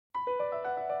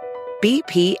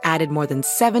BP added more than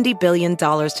 $70 billion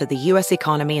to the U.S.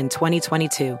 economy in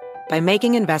 2022 by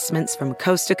making investments from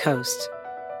coast to coast.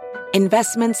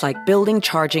 Investments like building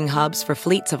charging hubs for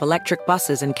fleets of electric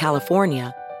buses in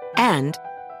California and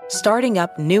starting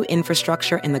up new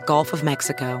infrastructure in the Gulf of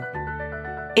Mexico.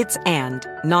 It's and,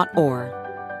 not or.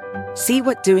 See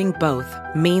what doing both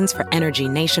means for energy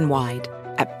nationwide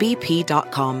at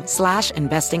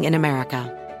bp.com/investing in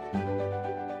America.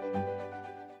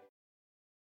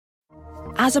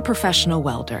 As a professional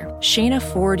welder, Shayna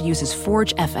Ford uses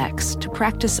Forge FX to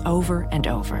practice over and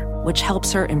over, which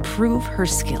helps her improve her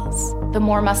skills. The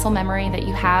more muscle memory that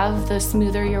you have, the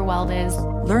smoother your weld is.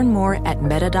 Learn more at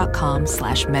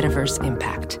meta.com/metaverse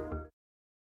impact.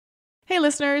 Hey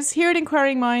listeners, here at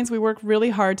Inquiring Minds, we work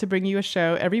really hard to bring you a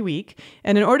show every week.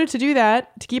 And in order to do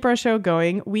that, to keep our show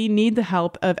going, we need the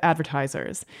help of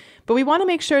advertisers. But we want to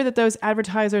make sure that those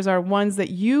advertisers are ones that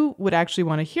you would actually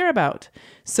want to hear about.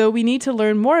 So we need to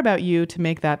learn more about you to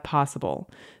make that possible.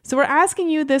 So we're asking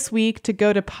you this week to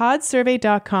go to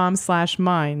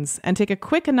podsurvey.com/minds and take a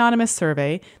quick anonymous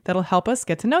survey that'll help us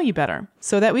get to know you better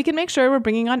so that we can make sure we're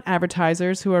bringing on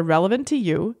advertisers who are relevant to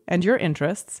you and your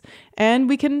interests, and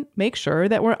we can make sure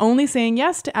that we're only saying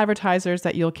yes to advertisers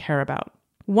that you'll care about.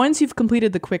 Once you've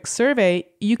completed the quick survey,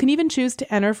 you can even choose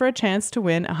to enter for a chance to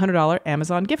win a $100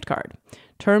 Amazon gift card.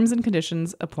 Terms and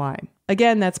conditions apply.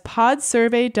 Again, that's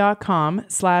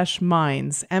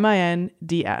podsurvey.com/minds,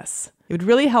 MINDS. It would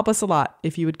really help us a lot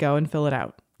if you would go and fill it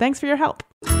out. Thanks for your help.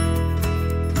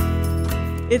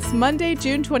 It's Monday,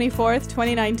 June 24th,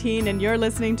 2019, and you're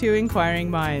listening to Inquiring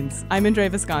Minds. I'm Indre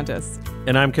Viscontis.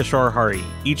 And I'm Kishore Hari.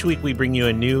 Each week we bring you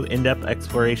a new in-depth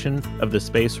exploration of the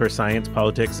space where science,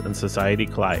 politics, and society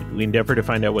collide. We endeavor to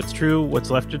find out what's true, what's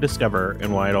left to discover,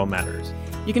 and why it all matters.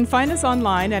 You can find us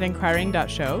online at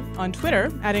inquiring.show, on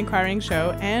Twitter at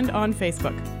inquiringshow, and on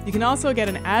Facebook. You can also get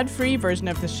an ad-free version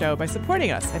of the show by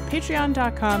supporting us at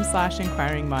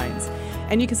patreon.com/inquiringminds.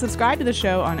 And you can subscribe to the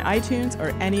show on iTunes or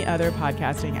any other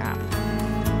podcasting app.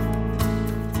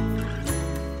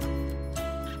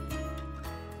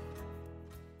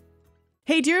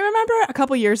 Hey, do you remember a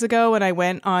couple years ago when I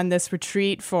went on this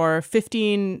retreat for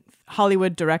 15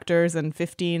 Hollywood directors and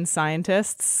 15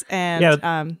 scientists?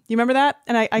 And you remember that?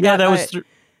 And I got that was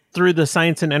through the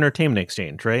Science and Entertainment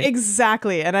Exchange, right?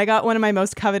 Exactly. And I got one of my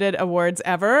most coveted awards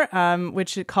ever,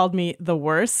 which it called me the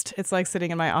worst. It's like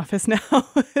sitting in my office now.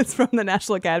 It's from the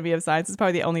National Academy of Science. It's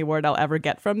probably the only award I'll ever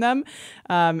get from them.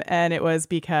 And it was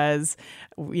because,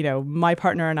 you know, my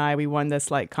partner and I, we won this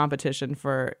like competition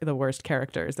for the worst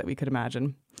characters that we could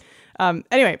imagine.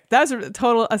 Anyway, that was a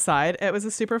total aside. It was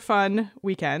a super fun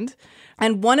weekend.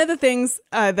 And one of the things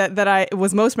that I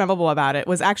was most memorable about it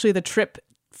was actually the trip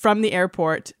from the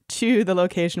airport to the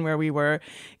location where we were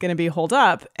going to be holed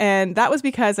up. And that was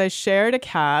because I shared a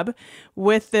cab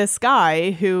with this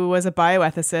guy who was a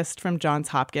bioethicist from Johns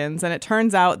Hopkins. And it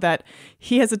turns out that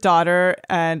he has a daughter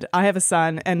and I have a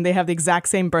son, and they have the exact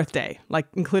same birthday, like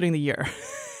including the year.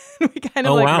 We kind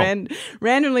of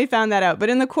randomly found that out. But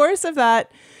in the course of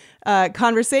that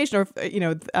conversation, or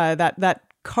that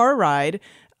car ride,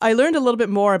 I learned a little bit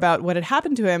more about what had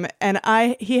happened to him, and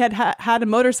he had had a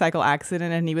motorcycle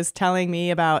accident, and he was telling me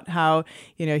about how,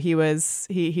 you know, he was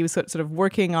sort of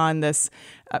working on this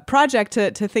project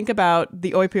to think about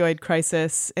the opioid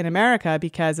crisis in America,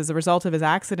 because as a result of his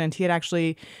accident, he had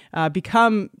actually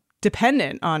become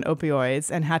dependent on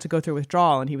opioids and had to go through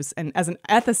withdrawal. And as an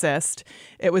ethicist,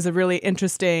 it was a really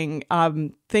interesting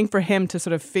thing for him to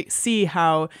sort of see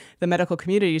how the medical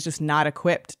community is just not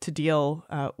equipped to deal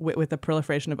with the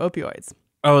proliferation of opioids.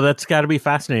 Oh, that's got to be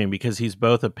fascinating, because he's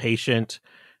both a patient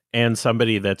and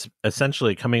somebody that's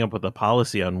essentially coming up with a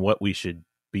policy on what we should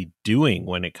be doing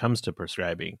when it comes to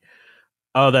prescribing.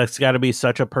 Oh, that's got to be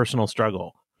such a personal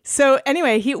struggle. So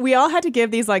anyway, we all had to give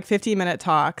these like 15-minute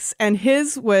talks, and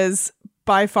his was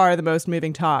by far the most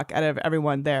moving talk out of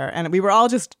everyone there. And we were all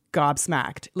just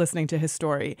gobsmacked listening to his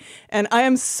story. And I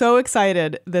am so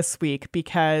excited this week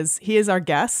because he is our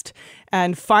guest.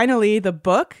 And finally, the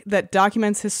book that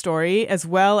documents his story, as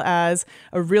well as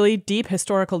a really deep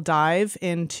historical dive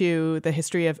into the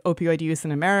history of opioid use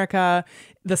in America,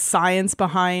 the science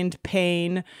behind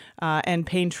pain and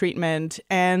pain treatment,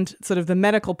 and sort of the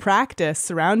medical practice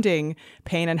surrounding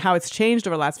pain and how it's changed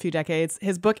over the last few decades.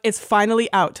 His book is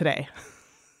finally out today.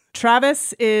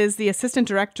 Travis is the Assistant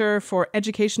Director for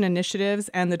Education Initiatives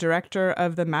and the Director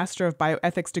of the Master of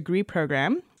Bioethics degree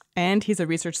program. And he's a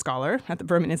research scholar at the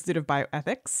Berman Institute of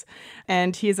Bioethics.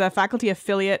 And he's a faculty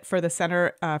affiliate for the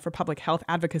Center for Public Health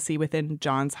Advocacy within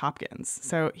Johns Hopkins.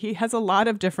 So he has a lot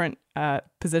of different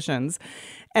positions.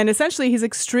 And essentially, he's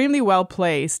extremely well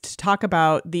placed to talk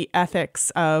about the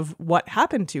ethics of what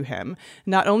happened to him,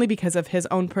 not only because of his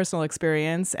own personal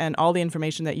experience and all the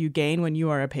information that you gain when you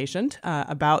are a patient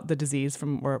about the disease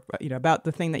or about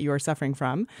the thing that you are suffering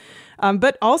from,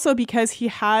 but also because he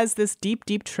has this deep,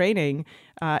 deep training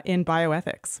in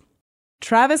bioethics.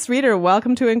 Travis Reeder,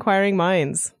 welcome to Inquiring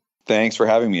Minds. Thanks for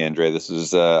having me, Andre. This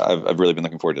is I've really been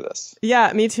looking forward to this.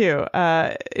 Yeah, me too.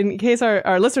 In case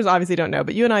our listeners obviously don't know,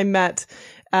 but you and I met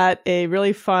at a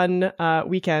really fun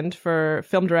weekend for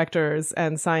film directors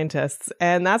and scientists.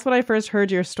 And that's when I first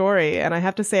heard your story. And I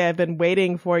have to say, I've been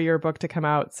waiting for your book to come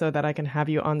out so that I can have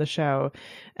you on the show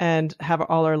and have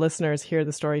all our listeners hear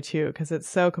the story too, because it's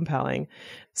so compelling.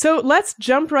 So let's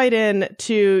jump right in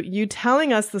to you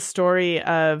telling us the story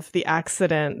of the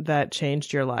accident that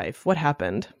changed your life. What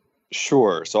happened?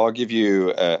 Sure. So I'll give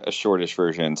you a shortish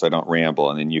version so I don't ramble,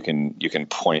 and then you can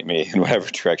point me in whatever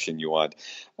direction you want.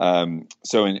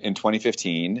 So in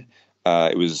 2015,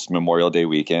 it was Memorial Day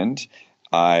weekend.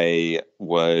 I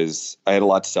had a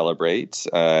lot to celebrate,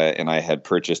 and I had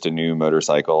purchased a new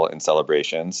motorcycle in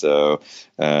celebration. So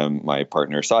my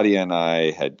partner Sadia and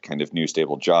I had kind of new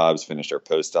stable jobs, finished our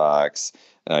postdocs.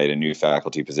 I had a new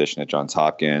faculty position at Johns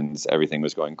Hopkins. Everything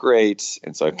was going great.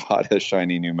 And so I bought a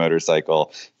shiny new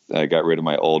motorcycle. I got rid of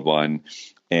my old one,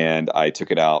 and I took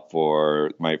it out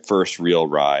for my first real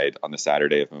ride on the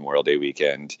Saturday of Memorial Day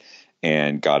weekend,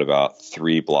 and got about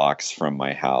 3 blocks from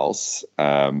my house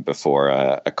before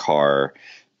a car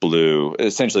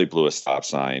essentially blew a stop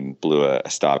sign, blew a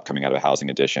stop coming out of a housing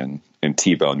addition, and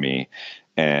T-boned me.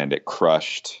 And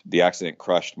the accident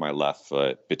crushed my left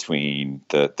foot between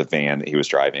the van that he was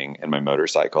driving and my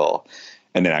motorcycle.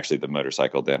 And then actually the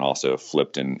motorcycle then also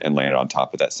flipped and landed on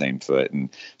top of that same foot. And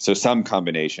so some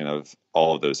combination of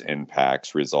all of those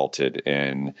impacts resulted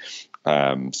in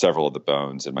several of the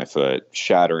bones in my foot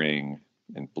shattering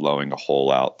and blowing a hole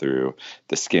out through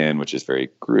the skin, which is very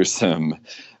gruesome.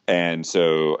 And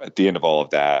so at the end of all of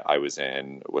that, I was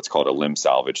in what's called a limb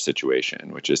salvage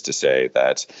situation, which is to say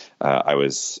that I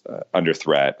was under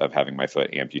threat of having my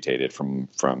foot amputated from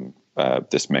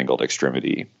this mangled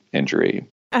extremity injury.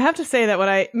 I have to say that when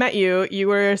I met you, you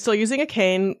were still using a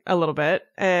cane a little bit,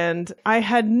 and I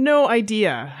had no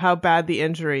idea how bad the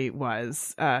injury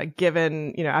was,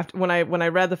 given, after, when I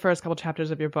read the first couple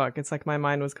chapters of your book, it's like my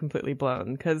mind was completely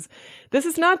blown, because this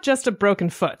is not just a broken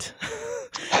foot.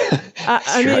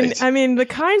 I mean, the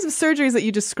kinds of surgeries that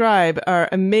you describe are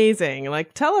amazing.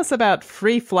 Like, tell us about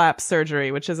free flap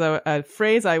surgery, which is a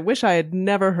phrase I wish I had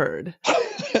never heard.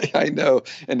 I know.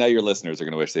 And now your listeners are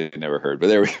going to wish they'd never heard, but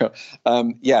there we go.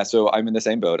 So I'm in the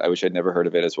same boat. I wish I'd never heard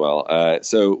of it as well.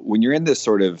 So when you're in this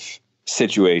sort of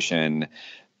situation,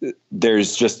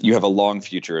 you have a long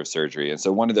future of surgery. And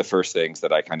so one of the first things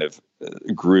that I kind of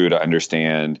grew to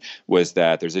understand was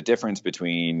that there's a difference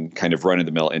between kind of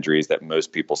run-of-the-mill injuries that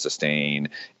most people sustain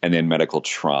and then medical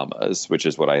traumas, which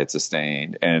is what I had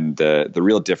sustained. And the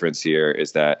real difference here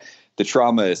is that the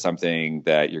trauma is something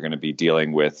that you're going to be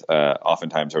dealing with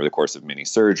oftentimes over the course of many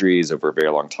surgeries over a very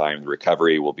long time. The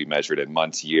recovery will be measured in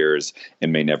months, years,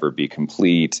 and may never be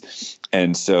complete.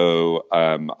 And so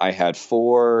I had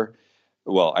 3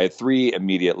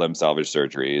 immediate limb salvage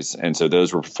surgeries. And so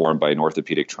those were performed by an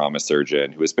orthopedic trauma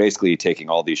surgeon who was basically taking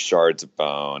all these shards of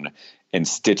bone and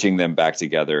stitching them back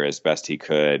together as best he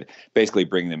could, basically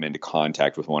bring them into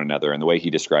contact with one another. And the way he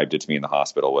described it to me in the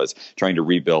hospital was trying to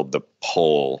rebuild the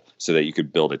pole so that you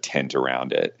could build a tent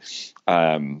around it.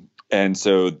 And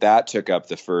so that took up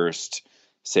the first,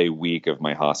 say, week of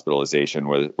my hospitalization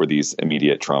were these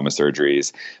immediate trauma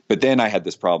surgeries. But then I had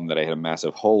this problem that I had a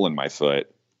massive hole in my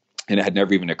foot. And it had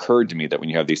never even occurred to me that when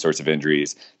you have these sorts of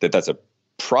injuries, that's a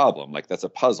problem. Like, that's a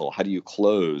puzzle. How do you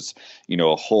close,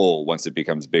 a hole once it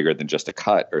becomes bigger than just a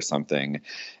cut or something?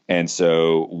 And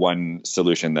so one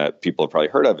solution that people have probably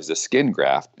heard of is a skin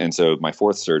graft. And so my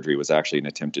 4th surgery was actually an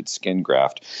attempted skin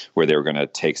graft where they were going to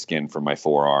take skin from my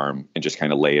forearm and just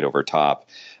kind of lay it over top.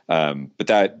 But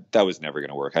that was never going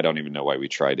to work. I don't even know why we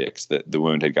tried it, because the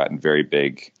wound had gotten very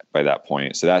big by that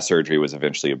point. So that surgery was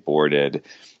eventually aborted.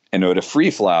 And a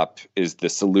free flap is the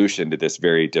solution to this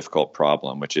very difficult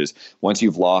problem, which is once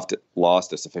you've lost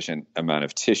a sufficient amount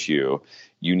of tissue,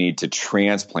 you need to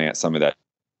transplant some of that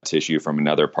tissue from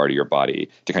another part of your body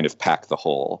to kind of pack the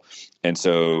hole. And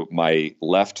so my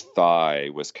left thigh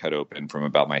was cut open from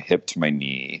about my hip to my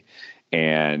knee,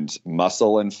 and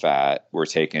muscle and fat were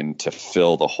taken to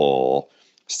fill the hole.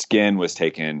 Skin was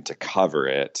taken to cover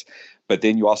it. but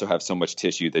then you also have so much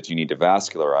tissue that you need to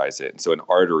vascularize it. And so an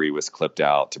artery was clipped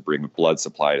out to bring blood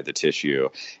supply to the tissue.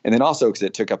 And then also because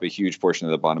it took up a huge portion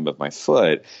of the bottom of my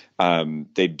foot,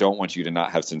 they don't want you to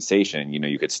not have sensation.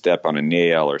 You could step on a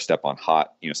nail or step on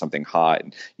hot, something hot,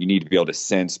 and you need to be able to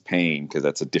sense pain because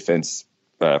that's a defense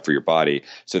for your body.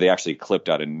 So they actually clipped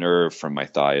out a nerve from my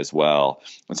thigh as well.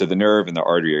 And so the nerve and the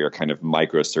artery are kind of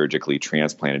microsurgically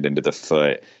transplanted into the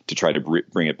foot to try to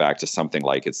bring it back to something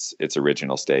like its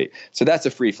original state. So that's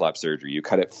a free flap surgery. You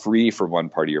cut it free for one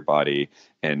part of your body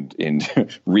and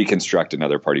reconstruct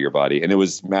another part of your body. And it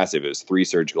was massive. It was 3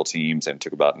 surgical teams and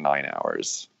took about 9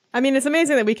 hours. I mean, it's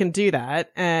amazing that we can do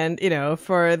that. And,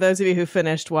 for those of you who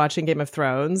finished watching Game of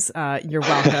Thrones, you're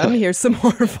welcome. Here's some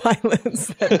more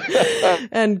violence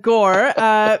and gore.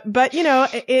 But,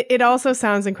 it also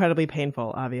sounds incredibly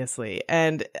painful, obviously.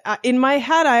 And in my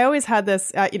head, I always had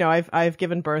this, I've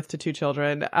given birth to 2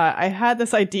 children. I had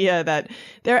this idea that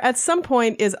there at some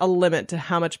point is a limit to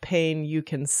how much pain you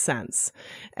can sense.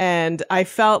 And I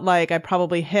felt like I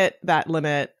probably hit that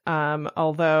limit,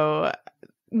 although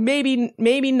maybe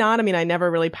not. I mean, I never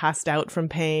really passed out from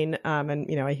pain.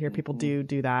 And, I hear people do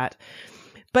that.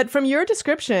 But from your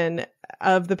description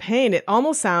of the pain, it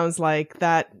almost sounds like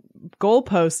that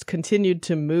goalpost continued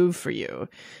to move for you.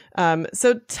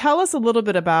 So tell us a little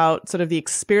bit about sort of the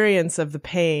experience of the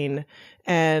pain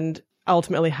and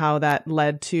ultimately how that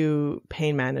led to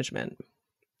pain management.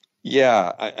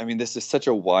 Yeah, I mean, this is such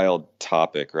a wild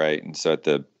topic, right? And so at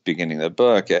the beginning of the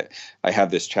book, I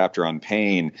have this chapter on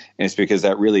pain, and it's because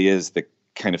that really is the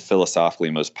kind of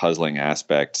philosophically most puzzling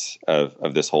aspect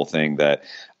of this whole thing, that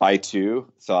I too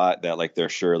thought that like there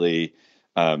surely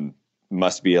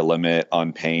must be a limit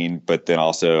on pain, but then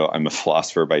also I'm a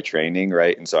philosopher by training,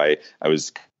 right? And so I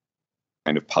was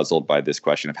kind of puzzled by this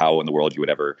question of how in the world you would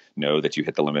ever know that you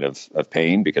hit the limit of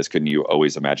pain, because couldn't you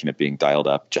always imagine it being dialed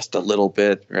up just a little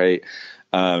bit, right?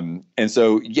 And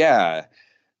so, yeah,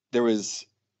 there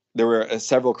were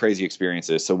several crazy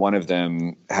experiences. So one of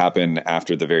them happened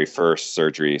after the very first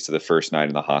surgery, so the first night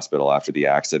in the hospital after the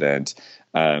accident,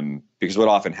 because what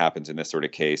often happens in this sort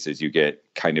of case is you get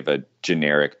kind of a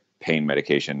generic pain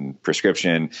medication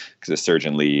prescription because the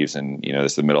surgeon leaves and,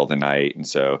 it's the middle of the night. And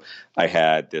so I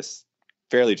had this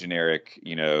fairly generic,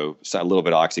 a little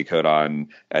bit of oxycodone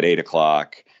at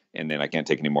 8:00, and then I can't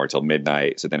take any more until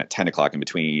midnight. So then at 10:00 in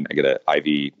between, I get an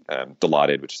IV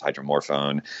Dilaudid, which is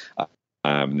hydromorphone,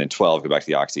 and then 12, go back to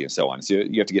the oxy, and so on. So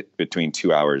you have to get between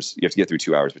 2 hours. You have to get through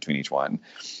 2 hours between each one.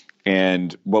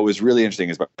 And what was really interesting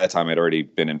is by that time I'd already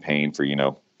been in pain for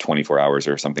 24 hours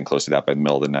or something close to that by the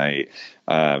middle of the night,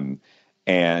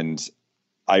 and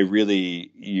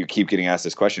you keep getting asked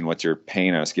this question, what's your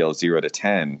pain on a scale of 0 to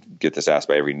 10? Get this asked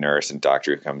by every nurse and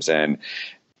doctor who comes in.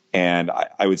 And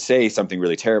I would say something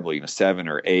really terrible, 7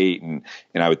 or 8. And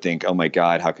I would think, oh my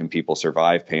God, how can people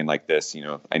survive pain like this?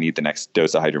 I need the next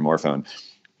dose of hydromorphone.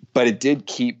 But it did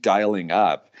keep dialing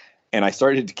up. And I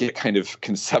started to get kind of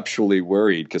conceptually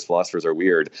worried because philosophers are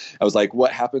weird. I was like,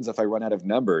 what happens if I run out of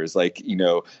numbers? Like,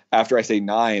 after I say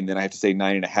 9, then I have to say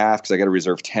 9.5 because I got to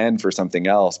reserve 10 for something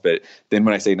else. But then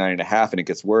when I say 9.5 and it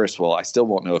gets worse, well, I still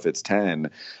won't know if it's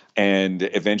 10. And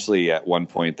eventually at one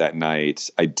point that night,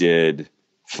 I did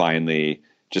finally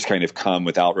just kind of come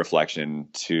without reflection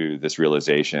to this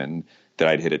realization that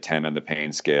I'd hit a 10 on the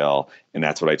pain scale. And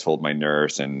that's what I told my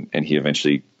nurse. And he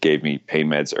eventually gave me pain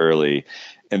meds early.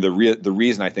 And the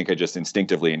reason I think I just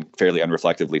instinctively and fairly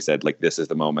unreflectively said, like, this is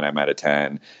the moment I'm at a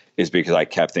 10 is because I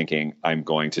kept thinking I'm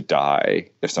going to die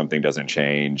if something doesn't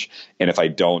change. And if I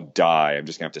don't die, I'm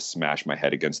just going to have to smash my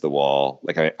head against the wall.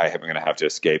 Like I'm going to have to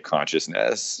escape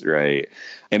consciousness. Right.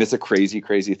 And it's a crazy,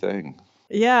 crazy thing.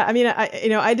 Yeah, I mean,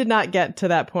 I did not get to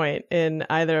that point in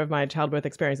either of my childbirth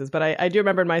experiences, but I do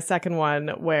remember in my second one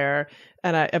where,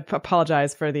 and I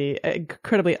apologize for the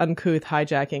incredibly uncouth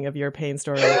hijacking of your pain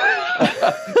story.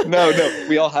 No,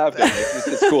 we all have them.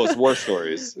 It's cool. It's war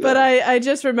stories. But yeah. I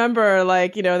just remember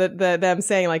them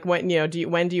saying when do you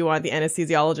want the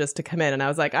anesthesiologist to come in? And I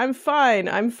was like, I'm fine.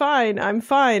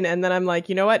 And then I'm like,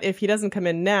 you know what? If he doesn't come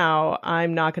in now,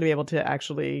 I'm not going to be able to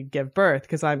actually give birth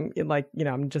because I'm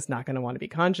I'm just not going to want to be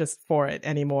conscious for it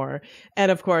anymore.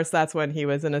 And of course, that's when he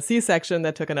was in a C-section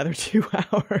that took another 2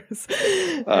 hours.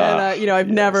 And I've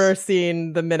never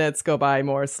seen the minutes go by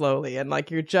more slowly. And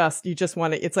you just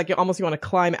want to. It's like you want to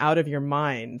climb out of your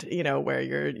mind, where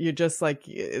you're just like,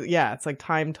 yeah, it's like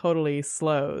time totally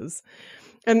slows.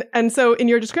 And so in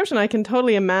your description, I can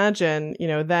totally imagine,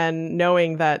 then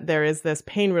knowing that there is this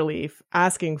pain relief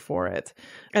asking for it.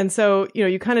 And so,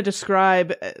 you kind of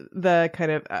describe the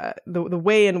kind of the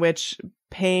way in which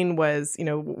pain was,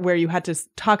 where you had to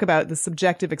talk about the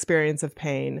subjective experience of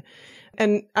pain.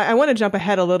 And I want to jump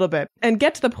ahead a little bit and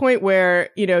get to the point where,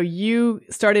 you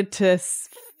started to,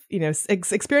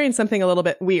 experience something a little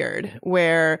bit weird,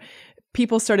 where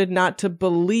people started not to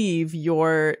believe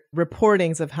your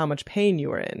reportings of how much pain you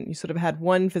were in. You sort of had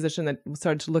one physician that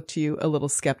started to look to you a little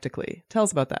skeptically. Tell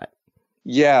us about that.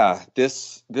 Yeah,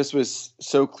 this was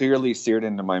so clearly seared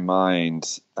into my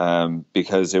mind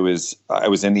because I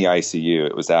was in the ICU.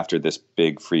 It was after this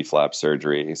big free flap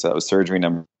surgery. So that was surgery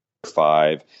number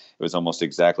 5. It was almost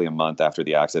exactly a month after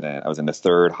the accident. I was in the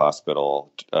 3rd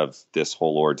hospital of this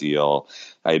whole ordeal.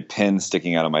 I had pins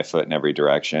sticking out of my foot in every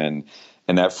direction.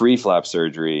 And that free flap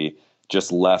surgery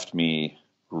just left me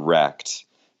wrecked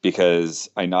because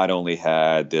I not only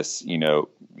had this,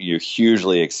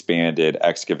 hugely expanded,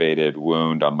 excavated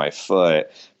wound on my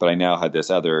foot, but I now had this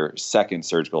other second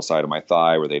surgical site of my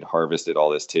thigh where they'd harvested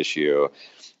all this tissue.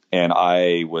 And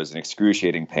I was in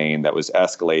excruciating pain that was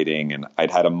escalating. And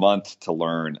I'd had a month to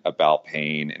learn about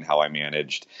pain and how I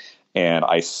managed. And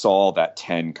I saw that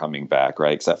 10 coming back,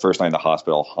 right? Because that first night in the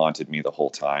hospital haunted me the whole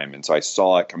time. And so I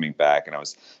saw it coming back and I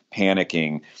was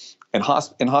panicking. And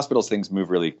in hospitals, things move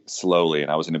really slowly.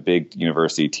 And I was in a big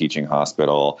university teaching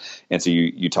hospital. And so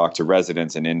you talk to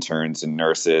residents and interns and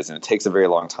nurses, and it takes a very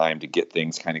long time to get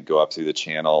things kind of go up through the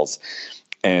channels.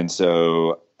 And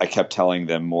so I kept telling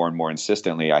them more and more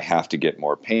insistently, I have to get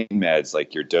more pain meds.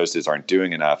 Like, your doses aren't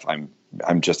doing enough. I'm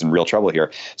just in real trouble here.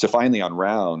 So finally on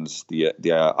rounds, the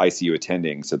ICU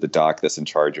attending, so the doc that's in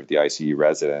charge of the ICU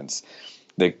residents,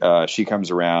 she comes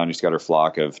around. She's got her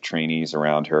flock of trainees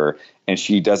around her, and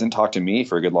she doesn't talk to me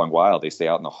for a good long while. They stay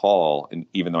out in the hall, and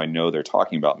even though I know they're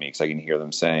talking about me because I can hear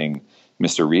them saying,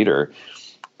 "Mr. Reeder."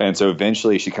 And so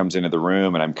eventually she comes into the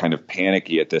room, and I'm kind of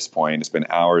panicky at this point. It's been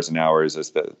hours and hours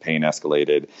as the pain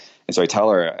escalated. And so I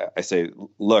tell her, I say,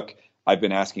 "Look, I've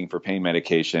been asking for pain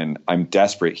medication. I'm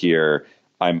desperate here.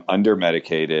 I'm under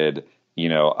medicated.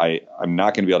 I'm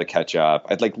not going to be able to catch up."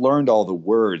 I'd learned all the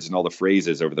words and all the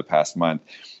phrases over the past month.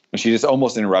 And she just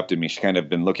almost interrupted me. She kind of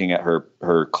been looking at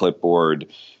her clipboard,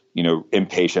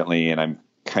 impatiently, and I'm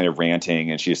kind of ranting.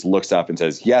 And she just looks up and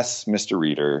says, "Yes, Mr.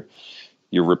 Reeder,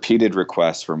 your repeated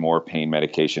requests for more pain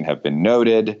medication have been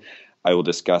noted. I will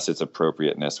discuss its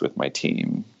appropriateness with my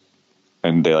team."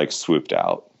 And they swooped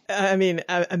out. I mean,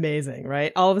 amazing,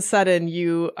 right? All of a sudden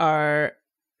you are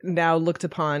now looked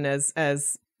upon as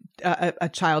a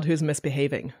child who's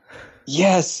misbehaving.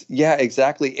 Yes. Yeah,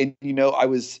 exactly. And,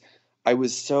 I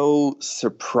was so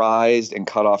surprised and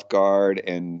caught off guard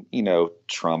and,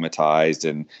 traumatized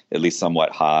and at least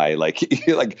somewhat high.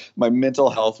 My mental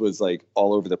health was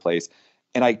all over the place.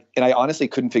 And I honestly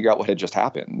couldn't figure out what had just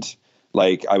happened.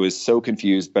 I was so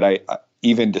confused, but I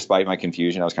even despite my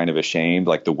confusion, I was kind of ashamed,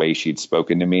 the way she'd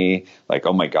spoken to me,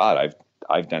 oh my God,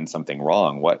 I've done something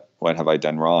wrong. What have I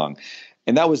done wrong?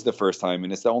 And that was the first time.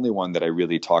 And it's the only one that I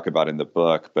really talk about in the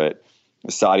book. But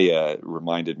Sadia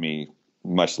reminded me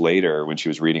much later when she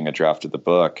was reading a draft of the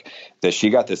book that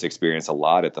she got this experience a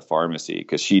lot at the pharmacy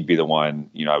because she'd be the one,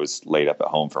 I was laid up at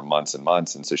home for months and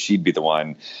months. And so she'd be the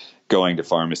one going to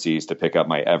pharmacies to pick up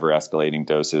my ever escalating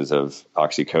doses of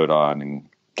oxycodone and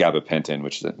gabapentin,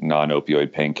 which is a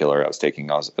non-opioid painkiller I was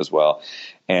taking as well.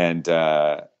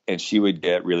 And she would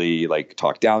get really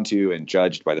talked down to and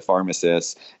judged by the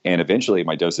pharmacist. And eventually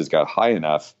my doses got high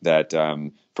enough that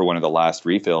for one of the last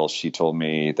refills, she told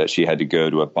me that she had to go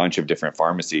to a bunch of different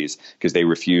pharmacies because they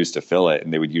refused to fill it.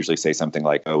 And they would usually say something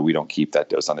like, "Oh, we don't keep that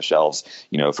dose on the shelves,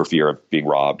 for fear of being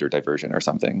robbed or diversion or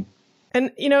something." And,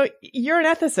 you're an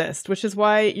ethicist, which is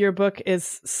why your book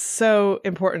is so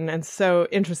important and so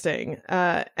interesting.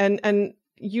 And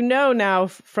now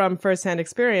from firsthand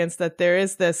experience that there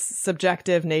is this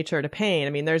subjective nature to pain. I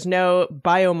mean, there's no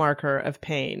biomarker of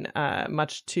pain,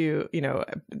 much to,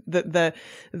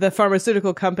 the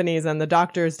pharmaceutical companies and the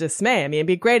doctors' dismay. I mean, it'd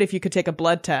be great if you could take a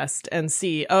blood test and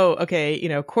see, oh, okay,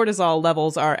 cortisol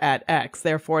levels are at X,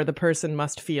 therefore the person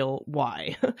must feel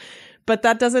Y. But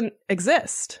that doesn't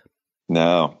exist.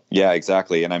 No. Yeah,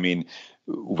 exactly. And I mean,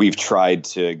 we've tried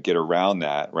to get around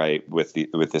that, right? With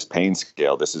this pain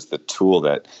scale. This is the tool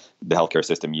that the healthcare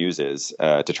system uses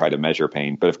to try to measure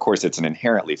pain. But of course, it's an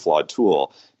inherently flawed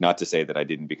tool. Not to say that I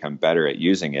didn't become better at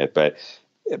using it, but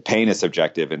pain is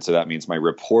subjective. And so that means my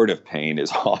report of pain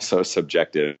is also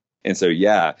subjective. And so,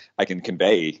 yeah, I can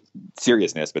convey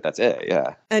seriousness, but that's it.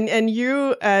 Yeah. And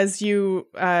you, as you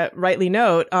rightly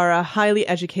note, are a highly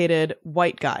educated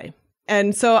white guy.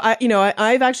 And so,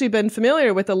 I've actually been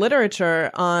familiar with the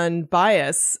literature on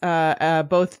bias,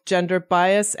 both gender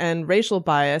bias and racial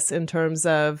bias in terms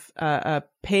of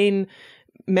pain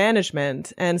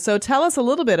management. And so tell us a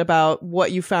little bit about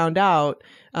what you found out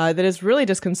that is really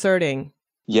disconcerting.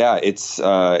 Yeah, it's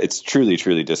truly,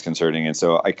 truly disconcerting. And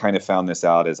so I kind of found this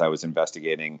out as I was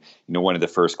investigating. One of the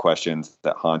first questions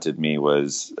that haunted me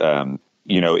was,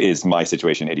 is my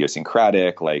situation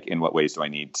idiosyncratic? Like, in what ways do I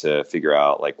need to figure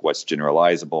out like what's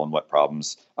generalizable and what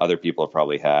problems other people have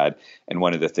probably had? And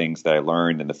one of the things that I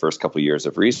learned in the first couple of years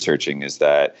of researching is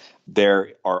that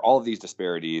there are all of these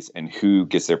disparities in who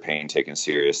gets their pain taken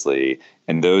seriously.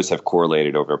 And those have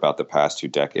correlated over about the past 2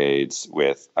 decades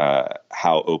with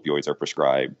how opioids are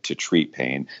prescribed to treat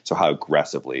pain. So how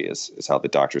aggressively is how the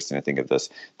doctors tend to think of this,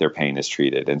 their pain is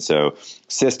treated. And so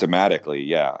systematically,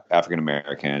 yeah, African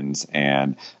Americans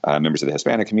and members of the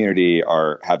Hispanic community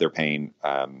have their pain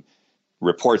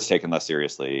reports taken less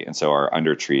seriously, and so are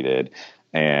undertreated.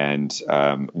 And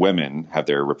women have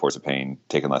their reports of pain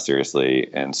taken less seriously,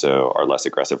 and so are less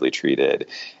aggressively treated.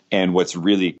 And what's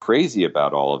really crazy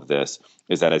about all of this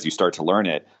is that as you start to learn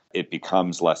it, it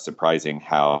becomes less surprising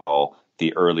how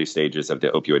the early stages of the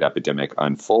opioid epidemic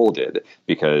unfolded,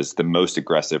 because the most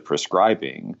aggressive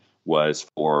prescribing was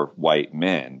for white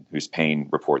men whose pain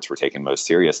reports were taken most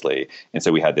seriously. And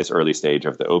so we had this early stage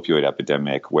of the opioid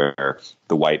epidemic where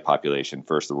the white population,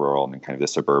 first the rural and then kind of the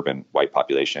suburban white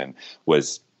population,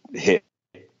 was hit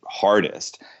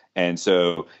hardest. And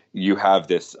so you have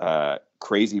this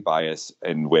crazy bias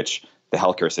in which the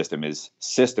healthcare system is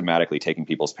systematically taking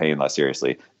people's pain less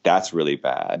seriously. That's really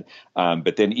bad.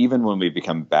 But then even when we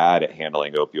become bad at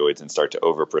handling opioids and start to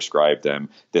overprescribe them,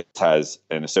 this has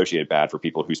an associated bad for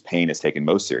people whose pain is taken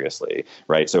most seriously,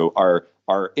 right? So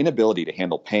our inability to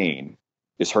handle pain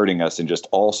is hurting us in just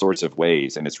all sorts of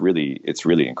ways. And it's really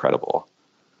incredible.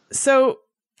 So,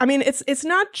 I mean, it's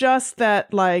not just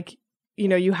that, like,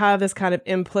 you have this kind of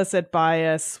implicit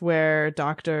bias where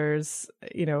doctors,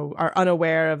 are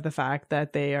unaware of the fact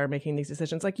that they are making these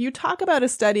decisions. Like, you talk about a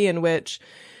study in which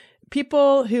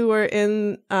people who were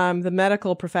in the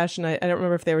medical profession, I don't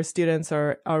remember if they were students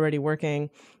or already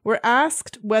working, were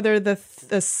asked whether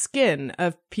the skin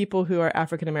of people who are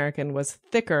African American was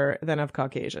thicker than of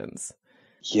Caucasians.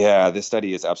 Yeah, this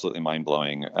study is absolutely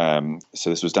mind-blowing. So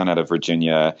this was done out of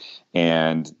Virginia,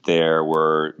 and there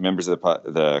were members of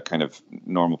the kind of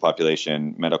normal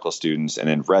population, medical students, and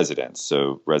then residents.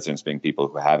 So residents being people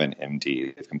who have an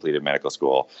MD, they've completed medical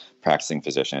school, practicing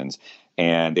physicians.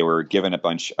 And they were given a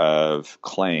bunch of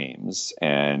claims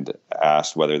and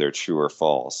asked whether they're true or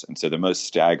false. And so the most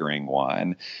staggering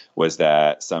one was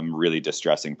that some really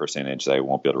distressing percentage that I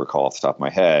won't be able to recall off the top of my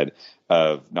head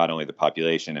of not only the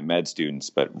population and med students,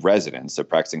 but residents, so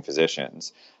practicing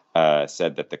physicians,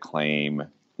 said that the claim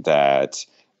that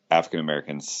African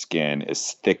American skin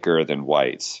is thicker than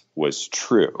whites was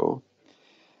true.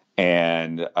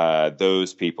 And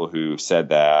those people who said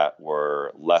that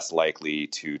were less likely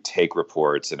to take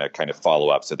reports and a kind of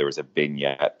follow-up. So there was a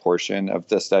vignette portion of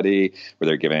the study where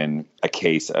they're given a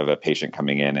case of a patient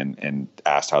coming in and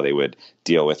asked how they would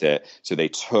deal with it. So they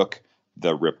took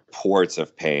the reports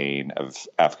of pain of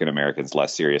African Americans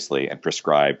less seriously and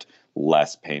prescribed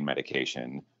less pain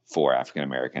medication for African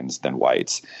Americans than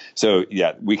whites. So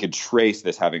yeah, we could trace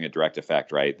this having a direct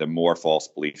effect, right? The more false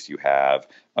beliefs you have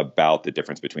about the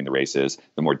difference between the races,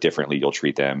 the more differently you'll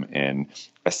treat them in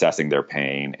assessing their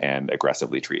pain and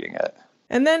aggressively treating it.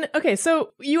 And then, okay,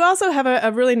 so you also have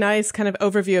a really nice kind of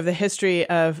overview of the history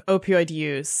of opioid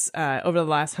use over the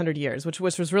last 100 years, which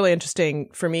was really interesting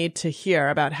for me to hear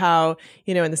about how,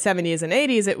 in the 70s and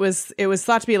 80s, it was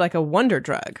thought to be like a wonder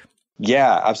drug.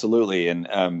 Yeah, absolutely.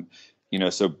 And,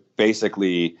 so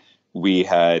basically we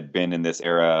had been in this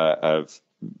era of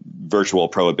virtual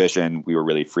prohibition. We were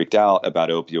really freaked out about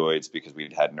opioids because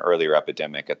we'd had an earlier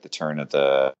epidemic at the turn of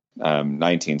the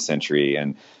 19th century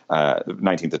and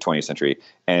 19th to 20th century.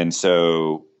 And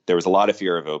so there was a lot of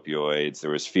fear of opioids.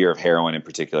 There was fear of heroin in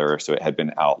particular. So it had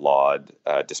been outlawed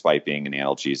despite being an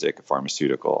analgesic, a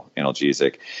pharmaceutical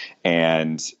analgesic.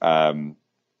 And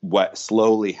what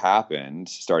slowly happened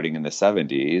starting in the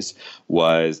 70s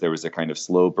was there was a kind of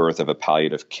slow birth of a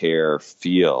palliative care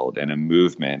field and a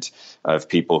movement of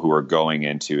people who were going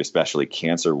into especially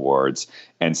cancer wards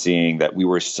and seeing that we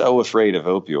were so afraid of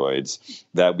opioids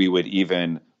that we would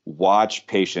even watch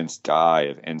patients die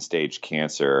of end-stage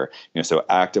cancer, so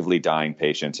actively dying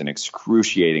patients in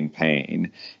excruciating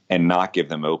pain, and not give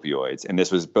them opioids. And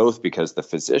this was both because the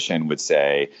physician would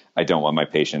say, I don't want my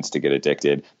patients to get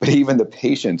addicted, but even the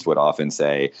patients would often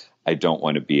say, I don't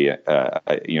want to be,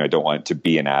 I don't want to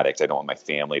be an addict. I don't want my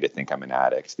family to think I'm an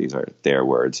addict. These are their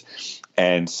words.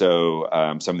 And so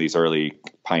some of these early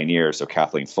pioneers, so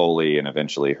Kathleen Foley and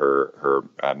eventually her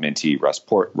mentee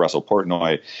Russell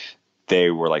Portnoy, they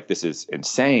were like, this is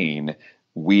insane.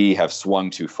 we have swung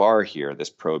too far here. This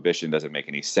prohibition doesn't make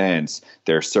any sense.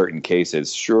 There are certain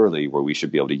cases, surely, where we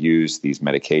should be able to use these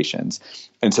medications.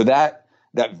 And so that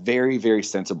very, very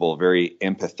sensible, very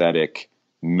empathetic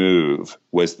move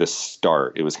was the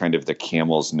start. It was kind of the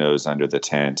camel's nose under the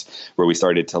tent, where we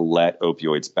started to let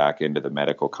opioids back into the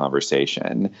medical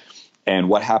conversation. And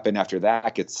what happened after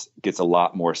that gets a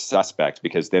lot more suspect,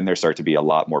 because then there start to be a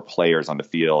lot more players on the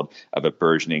field of a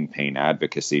burgeoning pain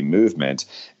advocacy movement.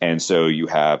 And so you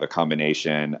have a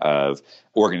combination of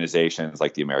organizations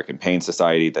like the American Pain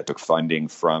Society that took funding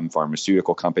from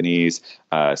pharmaceutical companies.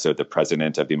 So the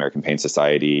president of the American Pain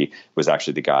Society was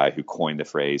actually the guy who coined the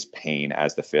phrase pain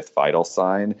as the fifth vital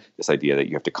sign, this idea that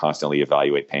you have to constantly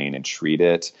evaluate pain and treat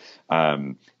it.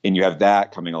 And you have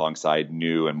that coming alongside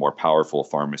new and more powerful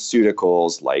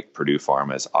pharmaceuticals like Purdue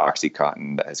Pharma's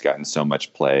OxyContin that has gotten so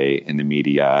much play in the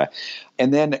media.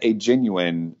 And then a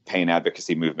genuine pain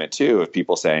advocacy movement, too, of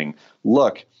people saying,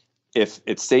 look, if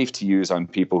it's safe to use on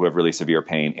people who have really severe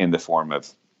pain in the form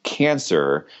of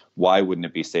cancer, why wouldn't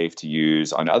it be safe to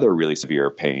use on other really severe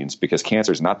pains? Because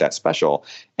cancer is not that special.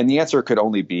 And the answer could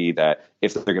only be that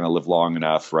if they're going to live long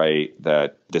enough, right,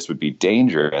 that this would be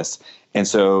dangerous. And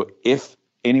so if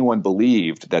anyone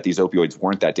believed that these opioids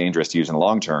weren't that dangerous to use in the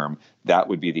long term, that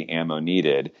would be the ammo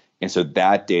needed. And so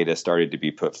that data started to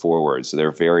be put forward. So there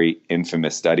are very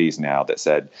infamous studies now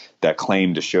that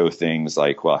claim to show things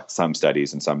like, well, some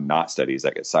studies and some not studies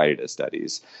that get cited as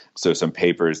studies. So some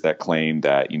papers that claim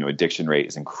that, addiction rate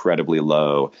is incredibly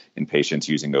low in patients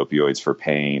using opioids for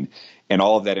pain. And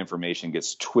all of that information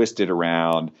gets twisted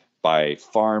around by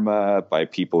pharma, by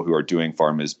people who are doing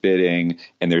pharma's bidding.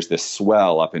 And there's this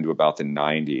swell up into about the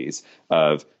 90s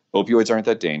of opioids aren't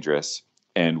that dangerous.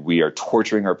 And we are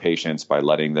torturing our patients by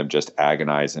letting them just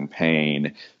agonize in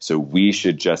pain. So we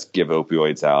should just give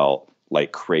opioids out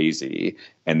like crazy.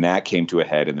 And that came to a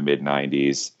head in the mid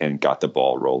 90s and got the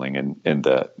ball rolling.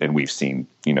 And we've seen,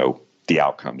 the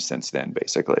outcomes since then,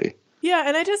 basically. Yeah,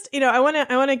 and I just, I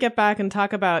want to get back and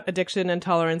talk about addiction and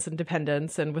tolerance and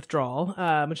dependence and withdrawal,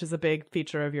 which is a big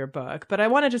feature of your book. But I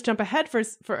want to just jump ahead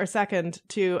for a second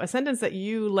to a sentence that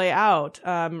you lay out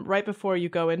right before you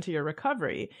go into your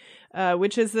recovery,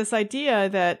 which is this idea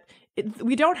that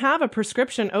we don't have a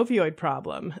prescription opioid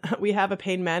problem. We have a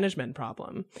pain management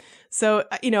problem. So,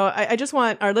 I just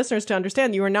want our listeners to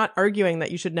understand you are not arguing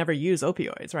that you should never use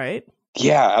opioids, right?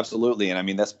 Yeah, absolutely. And I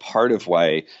mean, that's part of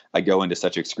why I go into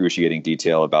such excruciating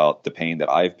detail about the pain that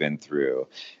I've been through,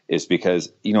 is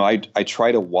because, I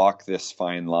try to walk this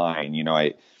fine line.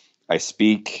 I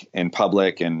speak in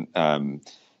public and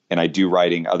I do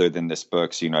writing other than this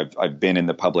book. So, I've been in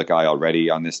the public eye already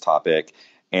on this topic,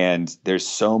 and there's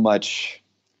so much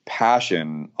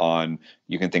passion on,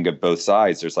 you can think of both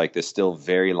sides. There's like this still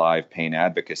very live pain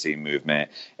advocacy movement.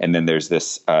 And then there's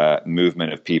this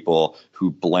movement of people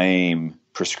who blame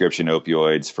prescription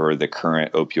opioids for the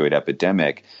current opioid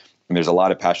epidemic. And there's a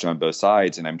lot of passion on both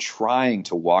sides. And I'm trying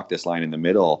to walk this line in the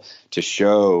middle to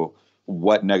show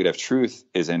what nugget of truth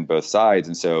is in both sides.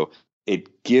 And so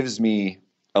it gives me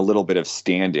a little bit of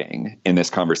standing in this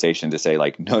conversation to say,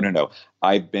 like, no,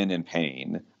 I've been in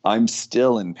pain. I'm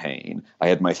still in pain. I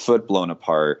had my foot blown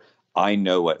apart. I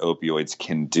know what opioids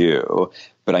can do,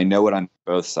 but I know it on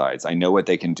both sides. I know what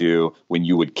they can do when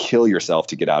you would kill yourself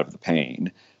to get out of the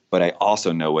pain, but I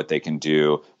also know what they can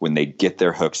do when they get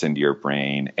their hooks into your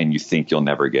brain and you think you'll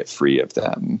never get free of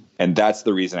them. And that's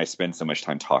the reason I spend so much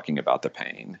time talking about the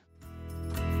pain.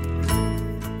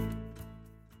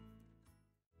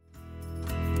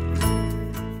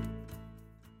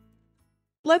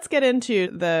 Let's get into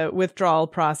the withdrawal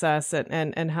process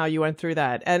and how you went through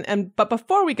that. But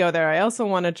before we go there, I also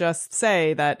want to just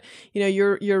say that,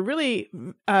 you're really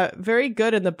very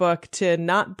good in the book to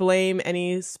not blame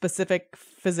any specific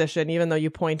physician, even though you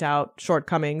point out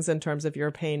shortcomings in terms of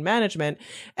your pain management,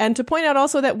 and to point out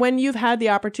also that when you've had the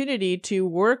opportunity to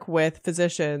work with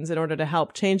physicians in order to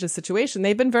help change the situation,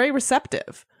 they've been very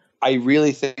receptive. I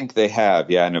really think they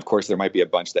have. Yeah. And of course, there might be a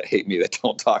bunch that hate me that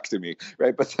don't talk to me.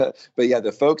 Right. But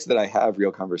the folks that I have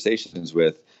real conversations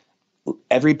with,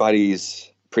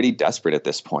 everybody's pretty desperate at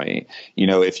this point.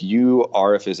 If you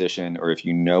are a physician or if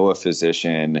you know a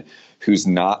physician who's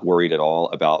not worried at all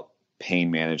about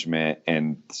pain management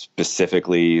and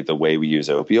specifically the way we use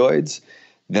opioids,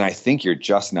 then I think you're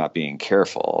just not being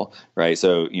careful. Right.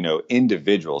 So,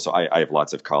 individuals. So I have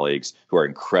lots of colleagues who are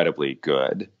incredibly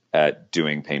good at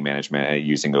doing pain management and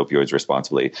using opioids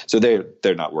responsibly. So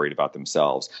they're not worried about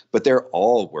themselves, but they're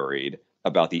all worried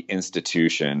about the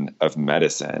institution of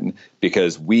medicine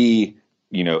because we,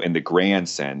 in the grand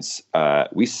sense,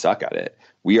 we suck at it.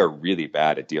 we are really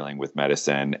bad at dealing with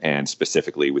medicine and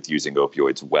specifically with using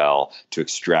opioids well to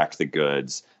extract the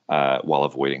goods while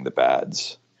avoiding the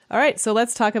bads. All right, so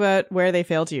let's talk about where they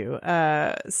failed you.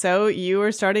 So you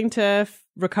were starting to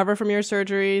recover from your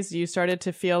surgeries. You started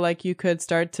to feel like you could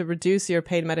start to reduce your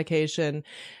pain medication.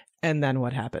 And then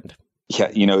what happened? Yeah,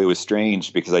 it was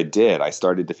strange because I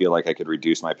started to feel like I could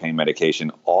reduce my pain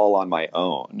medication all on my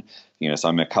own. So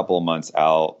I'm a couple of months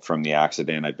out from the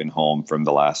accident. I've been home from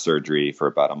the last surgery for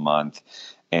about a month.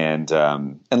 And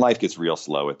life gets real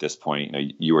slow at this point.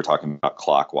 You were talking about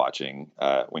clock watching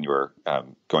when you were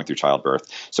going through childbirth.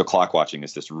 So clock watching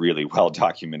is this really well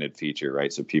documented feature,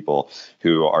 right? So people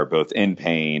who are both in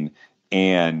pain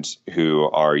and who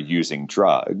are using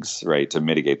drugs, right, to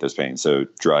mitigate those pains. So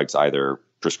drugs, either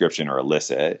prescription or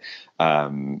illicit,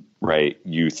 right?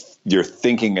 You're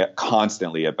thinking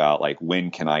constantly about like,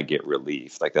 when can I get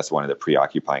relief? Like that's one of the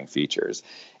preoccupying features.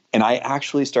 And I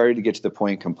actually started to get to the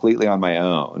point completely on my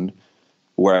own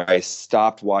where I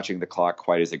stopped watching the clock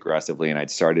quite as aggressively, and I'd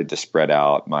started to spread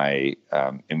out my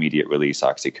immediate release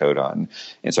oxycodone.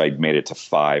 And so I made it to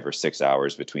 5 or 6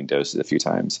 hours between doses a few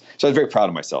times. So I was very proud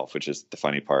of myself, which is the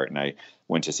funny part. And I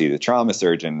went to see the trauma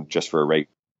surgeon just for a regular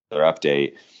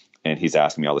update. And he's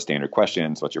asking me all the standard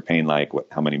questions. What's your pain like?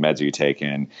 How many meds are you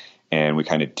taking? And we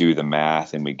kind of do the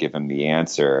math and we give him the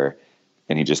answer.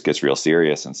 And he just gets real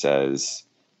serious and says,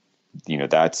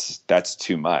 that's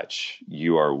too much.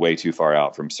 You are way too far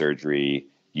out from surgery.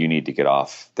 You need to get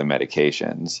off the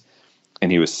medications. And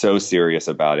he was so serious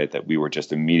about it that we were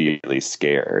just immediately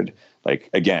scared. Like,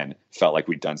 again, felt like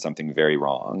we'd done something very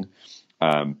wrong.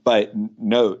 But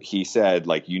note, he said,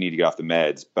 like, you need to get off the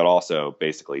meds, but also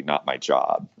basically not my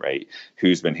job, right?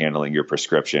 Who's been handling your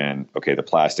prescription? Okay, the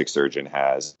plastic surgeon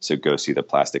has, so go see the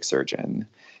plastic surgeon.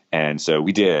 And so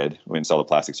we did. We went and saw the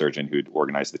plastic surgeon who'd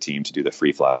organized the team to do the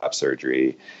free flap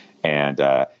surgery. And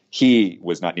he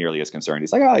was not nearly as concerned.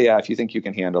 He's like, oh, yeah, if you think you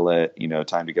can handle it,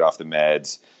 time to get off the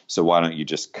meds. So why don't you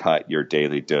just cut your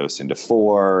daily dose into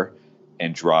 4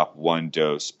 and drop 1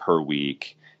 dose per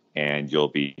week, and you'll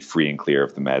be free and clear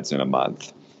of the meds in a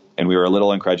month. And we were a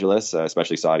little incredulous,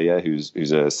 especially Sadia,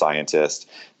 who's a scientist.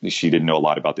 She didn't know a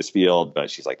lot about this field,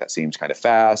 but she's like, that seems kind of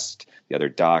fast. The other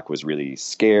doc was really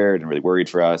scared and really worried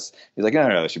for us. He's like,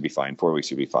 no, it should be fine. 4 weeks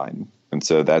should be fine. And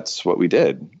so that's what we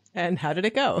did. And how did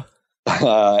it go?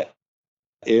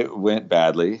 It went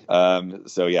badly.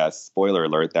 So yeah, spoiler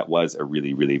alert, that was a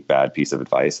really, really bad piece of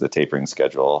advice. The tapering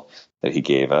schedule that he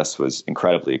gave us was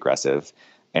incredibly aggressive.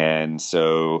 And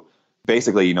so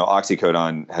basically,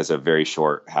 oxycodone has a very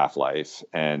short half-life.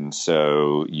 And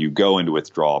so you go into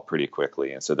withdrawal pretty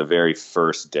quickly. And so the very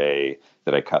first day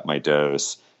that I cut my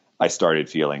dose, I started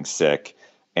feeling sick.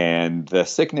 And the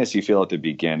sickness you feel at the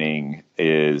beginning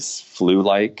is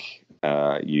flu-like.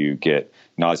 You get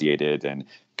nauseated and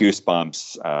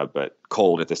goosebumps, but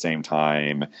cold at the same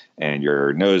time. And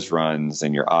your nose runs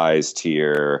and your eyes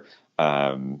tear.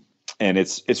 And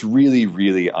it's really,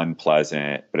 really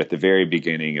unpleasant. But at the very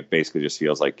beginning, it basically just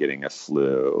feels like getting a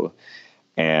flu.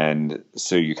 And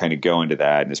so you kind of go into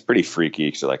that, and it's pretty freaky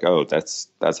because you're like, oh, that's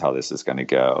how this is going to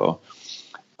go.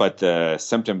 But the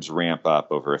symptoms ramp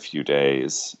up over a few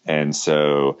days. And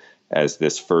so as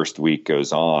this first week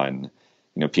goes on,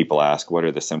 people ask, what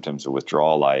are the symptoms of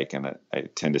withdrawal like? And I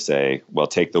tend to say, well,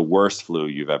 take the worst flu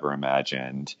you've ever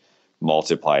imagined,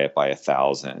 multiply it by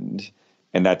 1,000.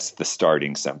 And that's the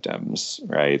starting symptoms,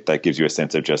 right? That gives you a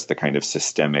sense of just the kind of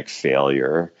systemic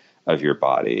failure of your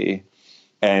body.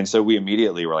 And so we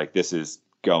immediately were like, this is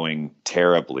going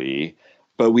terribly.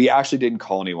 But we actually didn't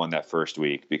call anyone that first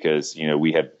week because,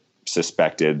 we had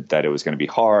suspected that it was going to be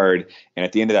hard. And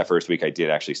at the end of that first week, I did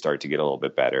actually start to get a little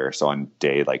bit better. So on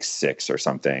day like 6 or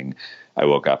something, I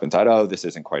woke up and thought, oh, this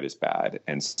isn't quite as bad.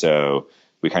 And so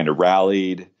we kind of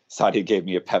rallied. Sadia gave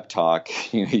me a pep talk.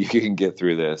 You can get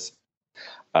through this.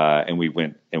 And we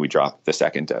went and we dropped the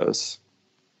second dose.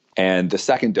 And the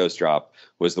second dose drop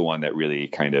was the one that really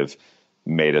kind of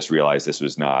made us realize this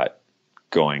was not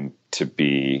going to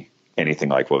be anything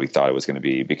like what we thought it was going to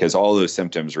be, because all those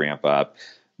symptoms ramp up.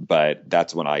 But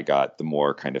that's when I got the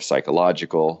more kind of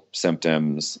psychological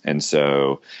symptoms. And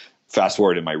so fast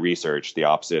forward in my research, the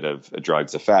opposite of a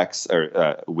drug's effects,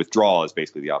 or withdrawal is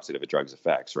basically the opposite of a drug's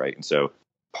effects, right? And so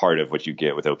part of what you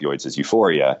get with opioids is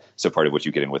euphoria. So part of what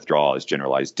you get in withdrawal is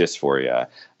generalized dysphoria.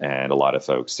 And a lot of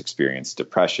folks experience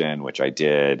depression, which I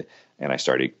did, and I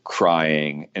started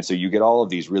crying. And so you get all of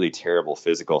these really terrible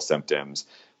physical symptoms,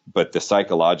 but the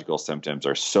psychological symptoms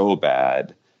are so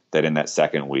bad that in that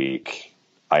second week,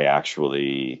 I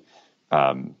actually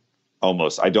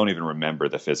I don't even remember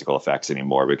the physical effects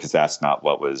anymore, because that's not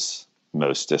what was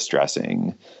most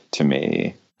distressing to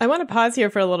me. I want to pause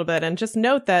here for a little bit and just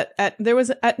note that there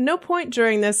was at no point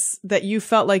during this that you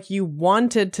felt like you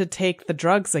wanted to take the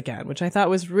drugs again, which I thought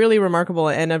was really remarkable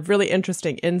and a really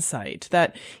interesting insight.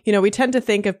 That, we tend to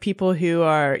think of people who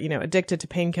are, addicted to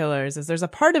painkillers as there's a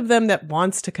part of them that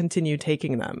wants to continue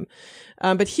taking them.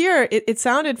 But here it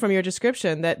sounded from your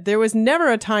description that there was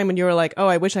never a time when you were like, oh,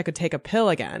 I wish I could take a pill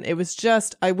again. It was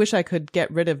just, I wish I could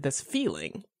get rid of this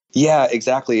feeling. Yeah,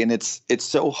 exactly. And it's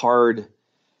so hard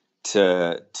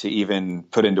to even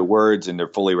put into words and to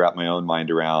fully wrap my own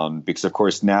mind around, because of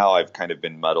course now I've kind of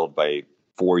been muddled by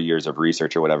 4 years of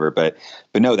research or whatever, but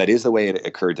no, that is the way it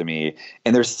occurred to me.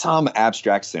 And there's some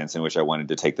abstract sense in which I wanted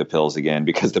to take the pills again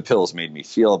because the pills made me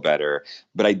feel better,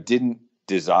 but I didn't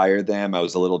desire them. I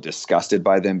was a little disgusted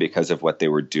by them because of what they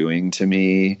were doing to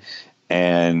me.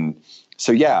 And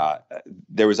so, yeah,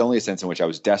 there was only a sense in which I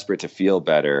was desperate to feel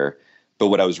better, but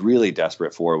what I was really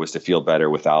desperate for was to feel better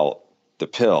without the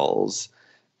pills.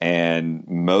 And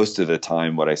most of the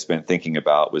time, what I spent thinking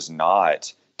about was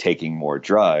not taking more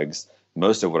drugs.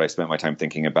 Most of what I spent my time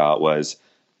thinking about was,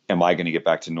 am I going to get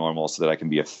back to normal so that I can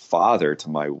be a father to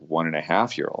my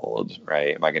 1.5-year-old,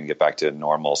 right? Am I going to get back to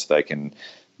normal so that I can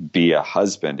be a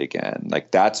husband again? Like,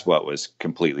 that's what was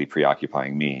completely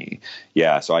preoccupying me.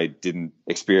 Yeah. So I didn't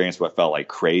experience what felt like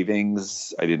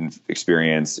cravings. I didn't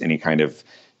experience any kind of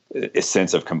a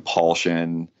sense of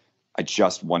compulsion. I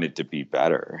just wanted to be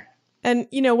better. And,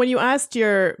 when you asked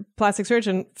your plastic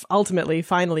surgeon,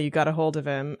 finally, you got a hold of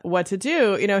him, what to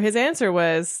do, his answer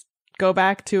was go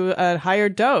back to a higher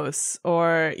dose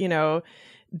or,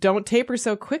 don't taper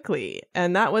so quickly.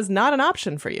 And that was not an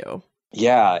option for you.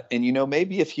 Yeah. And,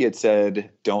 maybe if he had said,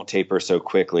 don't taper so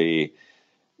quickly,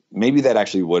 maybe that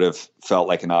actually would have felt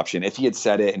like an option if he had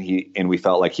said it and we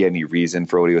felt like he had any reason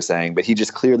for what he was saying, but he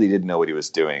just clearly didn't know what he was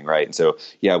doing. Right. And so,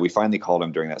 yeah, we finally called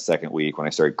him during that second week when I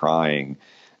started crying,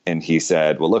 and he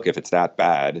said, well, look, if it's that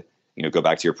bad, go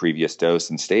back to your previous dose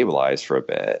and stabilize for a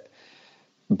bit.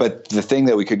 But the thing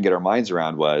that we couldn't get our minds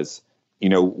around was,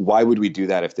 why would we do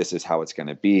that if this is how it's going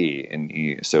to be?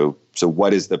 And so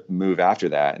what is the move after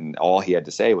that? And all he had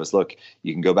to say was, look,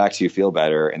 you can go back till you feel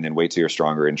better and then wait till you're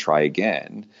stronger and try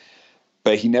again.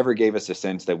 But he never gave us a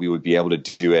sense that we would be able to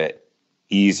do it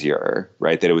easier,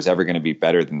 right? That it was ever going to be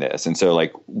better than this. And so,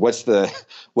 like, what's the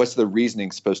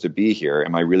reasoning supposed to be here?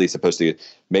 Am I really supposed to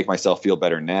make myself feel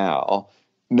better now,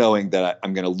 knowing that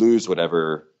I'm going to lose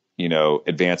whatever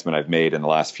advancement I've made in the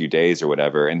last few days or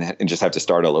whatever, and just have to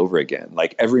start all over again?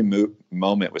 Like, every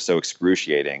moment was so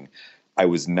excruciating. I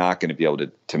was not going to be able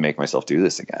to make myself do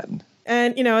this again.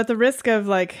 And, at the risk of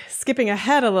like skipping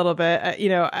ahead a little bit,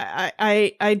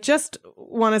 I just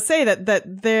want to say that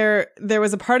there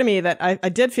was a part of me that I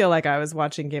did feel like I was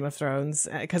watching Game of Thrones,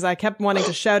 because I kept wanting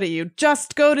to shout at you,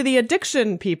 just go to the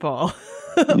addiction people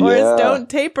or don't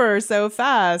taper so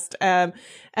fast.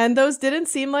 And those didn't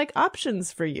seem like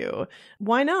options for you.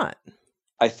 Why not?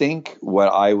 I think what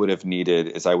I would have needed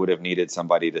is I would have needed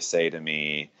somebody to say to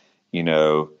me,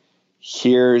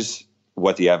 here's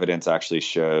what the evidence actually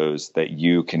shows that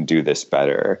you can do this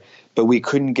better. But we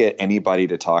couldn't get anybody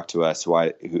to talk to us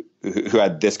who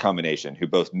had this combination, who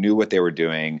both knew what they were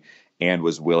doing and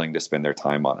was willing to spend their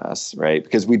time on us, right?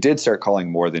 Because we did start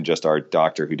calling more than just our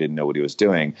doctor who didn't know what he was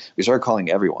doing. We started calling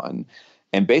everyone,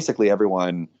 and basically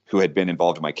everyone who had been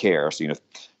involved in my care. So,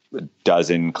 a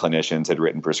dozen clinicians had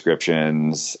written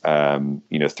prescriptions,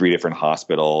 3 different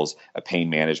hospitals, a pain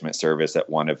management service at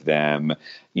one of them.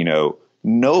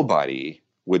 Nobody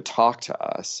would talk to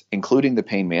us, including the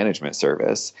pain management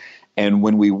service. And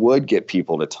when we would get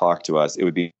people to talk to us, it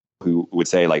would be who would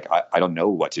say, like, I don't know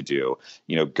what to do.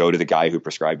 Go to the guy who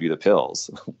prescribed you the pills,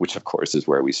 which of course is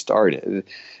where we started.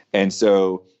 And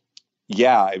so,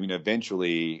 yeah, I mean,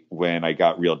 eventually when I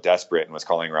got real desperate and was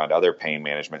calling around other pain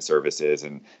management services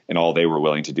and all they were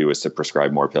willing to do was to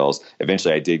prescribe more pills,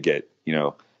 eventually I did get,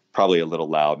 probably a little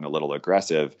loud and a little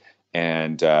aggressive.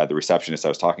 And the receptionist I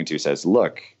was talking to says,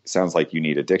 look, sounds like you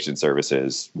need addiction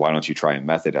services. Why don't you try a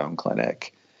methadone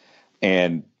clinic?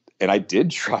 And I did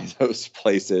try those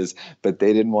places, but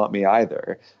they didn't want me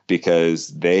either, because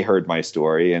they heard my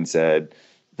story and said,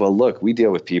 well, look, we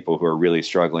deal with people who are really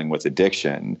struggling with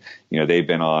addiction. They've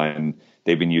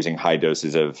been using high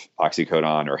doses of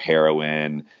oxycodone or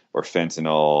heroin or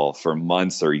fentanyl for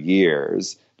months or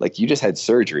years. Like, you just had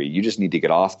surgery. You just need to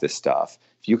get off this stuff.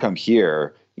 If you come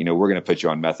here, we're going to put you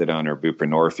on methadone or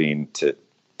buprenorphine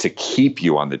to keep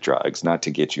you on the drugs, not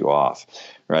to get you off,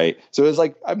 right? So it's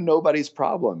like, I'm nobody's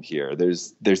problem here.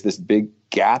 There's this big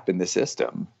gap in the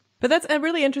system. But that's a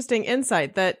really interesting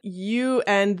insight, that you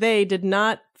and they did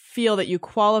not feel that you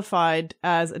qualified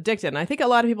as addicted. And I think a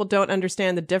lot of people don't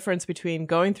understand the difference between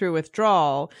going through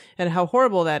withdrawal and how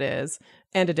horrible that is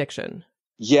and addiction.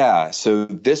 Yeah, so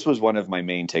this was one of my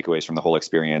main takeaways from the whole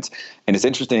experience. And it's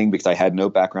interesting because I had no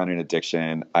background in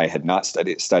addiction. I had not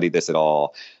studied this at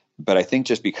all. But I think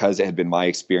just because it had been my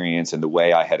experience and the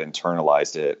way I had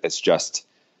internalized it, it's just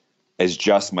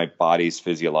my body's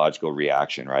physiological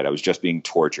reaction, right? I was just being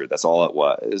tortured. That's all it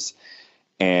was.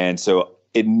 And so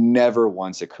it never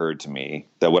once occurred to me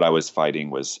that what I was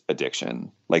fighting was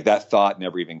addiction. Like that thought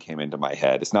never even came into my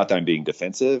head. It's not that I'm being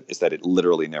defensive, it's that it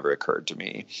literally never occurred to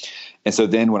me. And so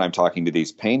then when I'm talking to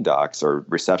these pain docs or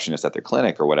receptionists at their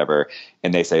clinic or whatever,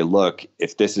 and they say, look,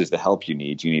 if this is the help you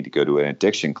need to go to an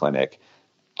addiction clinic.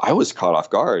 I was caught off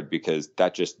guard because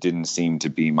that just didn't seem to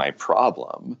be my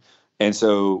problem. And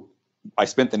so I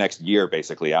spent the next year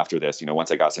basically after this,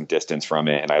 once I got some distance from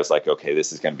it and I was like, okay,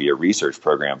 this is going to be a research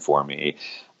program for me.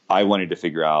 I wanted to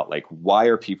figure out like, why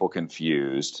are people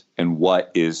confused and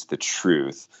what is the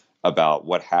truth about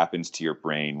what happens to your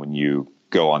brain when you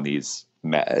go on these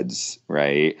meds,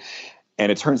 right?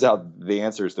 And it turns out the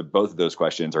answers to both of those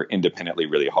questions are independently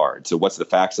really hard. So what's the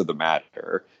facts of the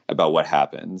matter about what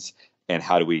happens and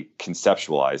how do we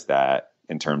conceptualize that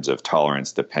in terms of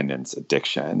tolerance, dependence,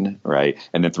 addiction, right?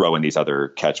 And then throw in these other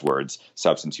catchwords,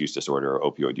 substance use disorder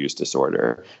or opioid use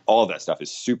disorder. All of that stuff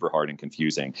is super hard and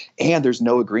confusing. And there's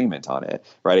no agreement on it,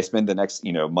 right? I spend the next,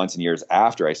 months and years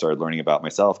after I started learning about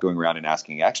myself going around and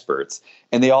asking experts,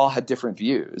 and they all had different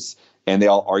views. And they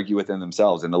all argue within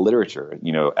themselves. In the literature,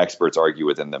 experts argue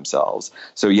within themselves.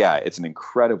 So yeah, it's an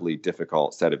incredibly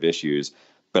difficult set of issues.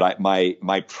 But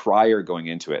my prior going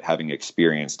into it, having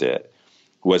experienced it,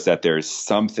 was that there's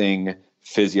something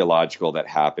physiological that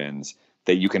happens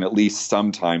that you can at least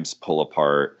sometimes pull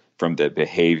apart from the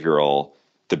behavioral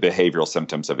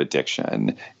symptoms of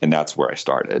addiction. And that's where I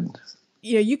started.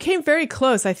 Yeah, you came very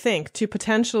close, I think, to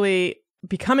potentially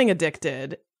becoming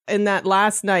addicted in that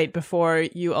last night before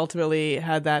you ultimately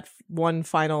had that one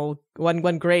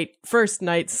great first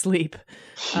night's sleep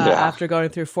after going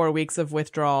through 4 weeks of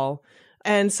withdrawal.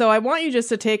 And so I want you just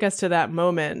to take us to that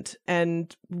moment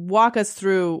and walk us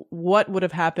through what would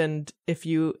have happened if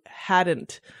you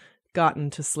hadn't gotten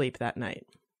to sleep that night.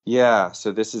 Yeah.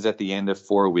 So this is at the end of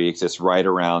 4 weeks. It's right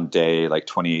around day like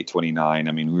 28, 29.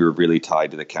 I mean, we were really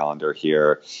tied to the calendar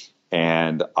here.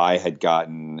 And I had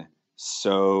gotten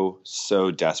so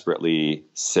desperately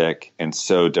sick and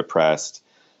so depressed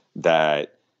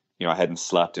that, I hadn't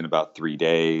slept in about 3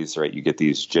 days, right? You get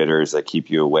these jitters that keep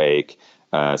you awake.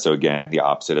 So again, the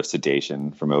opposite of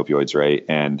sedation from opioids, right?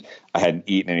 And I hadn't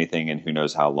eaten anything in who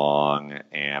knows how long,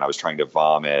 and I was trying to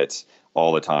vomit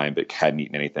all the time, but hadn't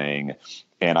eaten anything.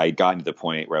 And I got to the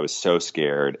point where I was so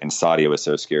scared, and Sadia was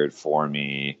so scared for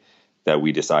me that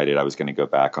we decided I was going to go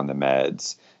back on the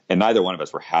meds. And neither one of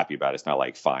us were happy about it. It's not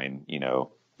like fine,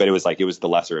 but it was the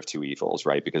lesser of two evils,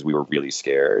 right? Because we were really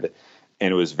scared.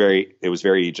 And it was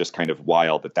very just kind of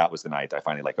wild that was the night that I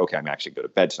finally okay, I'm actually going to go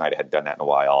to bed tonight. I hadn't done that in a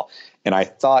while. And I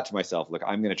thought to myself, look,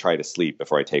 I'm going to try to sleep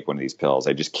before I take one of these pills.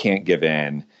 I just can't give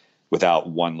in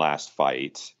without one last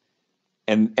fight.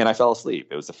 And I fell asleep.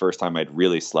 It was the first time I'd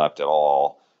really slept at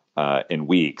all in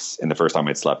weeks. And the first time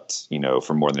I'd slept,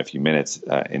 for more than a few minutes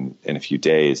in a few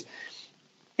days.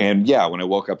 And yeah, when I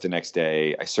woke up the next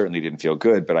day, I certainly didn't feel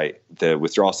good, but the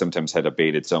withdrawal symptoms had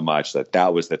abated so much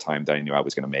that was the time that I knew I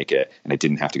was going to make it, and I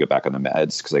didn't have to go back on the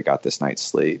meds because I got this night's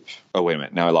sleep. Oh, wait a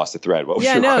minute. Now I lost the thread. What was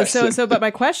your question? But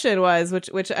my question was,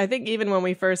 which I think even when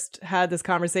we first had this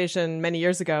conversation many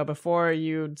years ago, before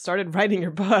you started writing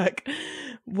your book,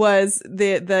 was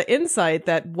the insight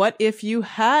that what if you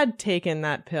had taken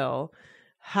that pill?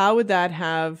 How would that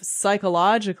have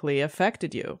psychologically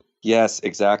affected you? Yes,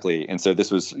 exactly. And so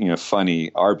this was,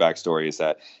 funny. Our backstory is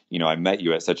that, I met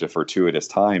you at such a fortuitous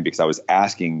time because I was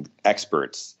asking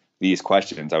experts these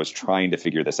questions. I was trying to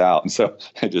figure this out. And so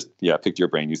I just, picked your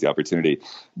brain, used the opportunity.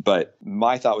 But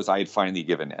my thought was I had finally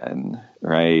given in,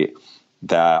 right?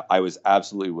 That I was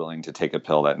absolutely willing to take a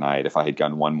pill that night if I had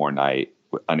gone one more night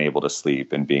unable to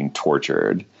sleep and being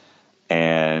tortured.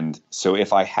 And so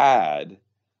if I had,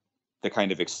 the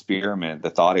kind of experiment,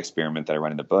 the thought experiment that I run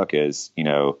in the book is,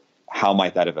 how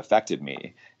might that have affected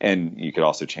me? And you could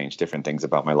also change different things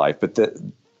about my life. But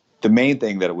the main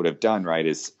thing that it would have done, right,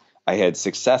 is I had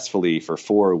successfully for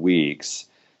 4 weeks,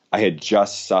 I had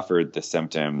just suffered the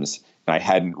symptoms and I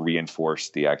hadn't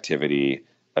reinforced the activity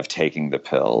of taking the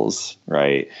pills,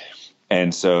 right?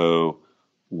 And so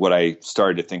what I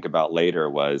started to think about later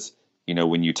was,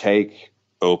 when you take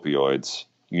opioids,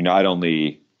 you not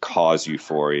only cause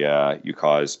euphoria, you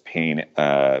cause pain,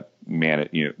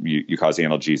 you cause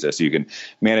analgesia, so you can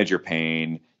manage your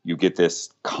pain, you get this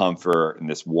comfort and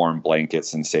this warm blanket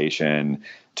sensation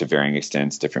to varying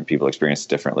extents. Different people experience it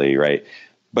differently, right?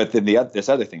 But then this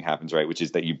other thing happens, right, which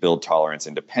is that you build tolerance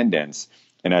and dependence.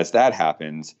 And as that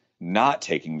happens, not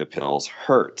taking the pills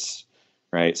hurts,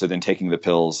 right? So then taking the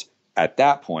pills at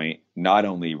that point not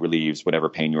only relieves whatever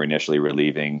pain you were initially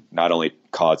relieving, not only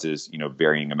causes,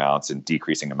 varying amounts and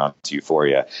decreasing amounts of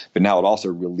euphoria, but now it also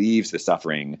relieves the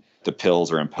suffering the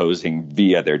pills are imposing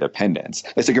via their dependence.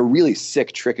 It's like a really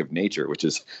sick trick of nature, which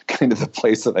is kind of the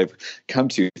place that I've come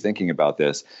to thinking about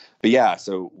this. But yeah,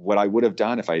 so what I would have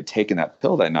done if I had taken that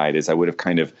pill that night is I would have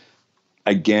kind of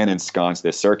again ensconced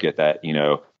this circuit that,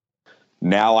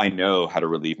 now I know how to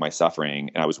relieve my suffering,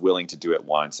 and I was willing to do it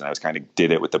once, and I was kind of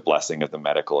did it with the blessing of the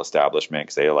medical establishment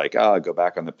because they were like, go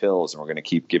back on the pills, and we're going to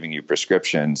keep giving you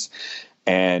prescriptions.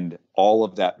 And all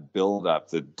of that build up,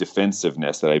 the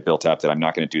defensiveness that I built up that I'm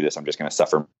not going to do this, I'm just going to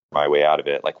suffer my way out of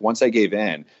it. Like once I gave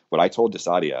in, what I told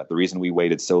Desadia, the reason we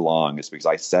waited so long is because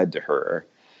I said to her,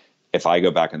 if I go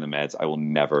back on the meds, I will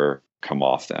never come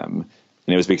off them.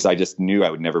 And it was because I just knew I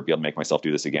would never be able to make myself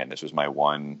do this again. This was my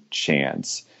one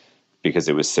chance, because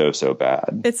it was so, so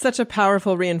bad. It's such a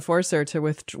powerful reinforcer to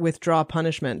withdraw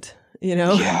punishment,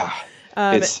 Yeah.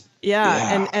 And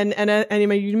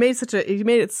you made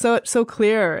it so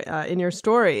clear in your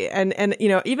story, and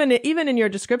even in your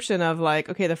description of like,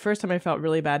 okay, the first time I felt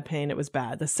really bad pain, it was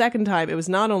bad. The second time, it was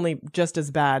not only just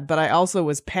as bad, but I also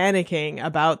was panicking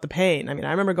about the pain. I mean, I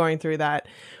remember going through that.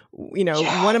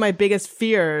 One of my biggest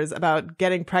fears about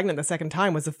getting pregnant the second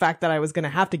time was the fact that I was going to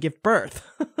have to give birth.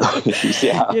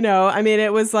 Yeah.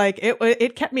 It was like,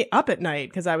 it kept me up at night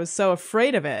because I was so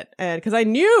afraid of it. And because I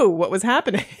knew what was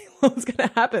happening, what was going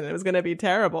to happen. It was going to be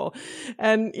terrible.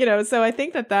 And, so I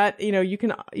think that,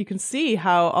 you can see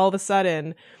how all of a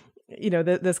sudden,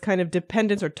 this kind of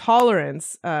dependence or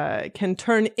tolerance, can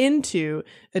turn into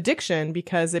addiction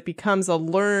because it becomes a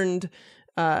learned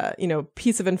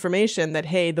piece of information that,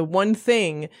 hey, the one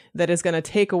thing that is going to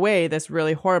take away this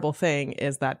really horrible thing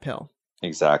is that pill.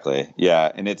 Exactly.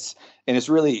 Yeah. And it's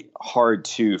really hard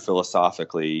too,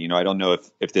 philosophically. I don't know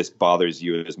if this bothers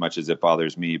you as much as it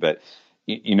bothers me, but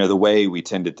the way we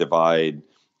tend to divide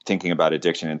thinking about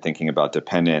addiction and thinking about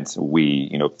dependence,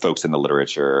 folks in the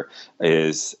literature,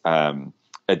 is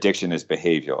addiction is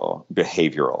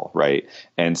behavioral, right?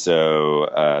 And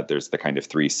so there's the kind of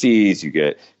 3 C's. You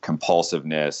get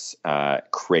compulsiveness,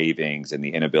 cravings, and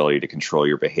the inability to control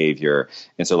your behavior.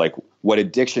 And so like what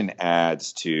addiction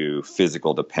adds to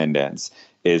physical dependence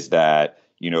is that,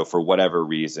 for whatever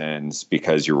reasons,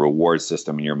 because your reward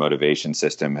system and your motivation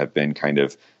system have been kind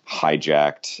of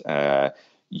hijacked,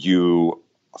 you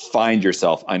find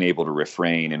yourself unable to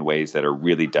refrain in ways that are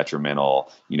really detrimental.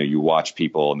 You watch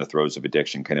people in the throes of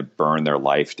addiction kind of burn their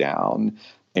life down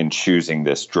in choosing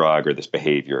this drug or this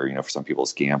behavior, for some people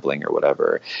it's gambling or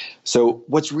whatever. So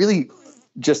what's really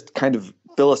just kind of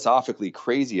philosophically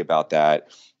crazy about that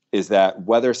is that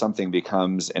whether something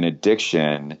becomes an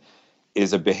addiction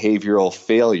is a behavioral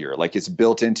failure, like it's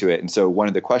built into it. And so one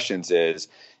of the questions is,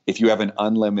 if you have an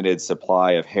unlimited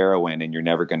supply of heroin and you're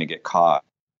never going to get caught,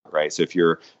 right? So if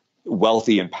you're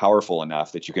wealthy and powerful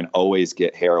enough that you can always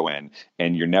get heroin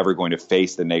and you're never going to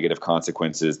face the negative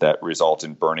consequences that result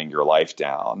in burning your life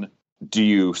down, do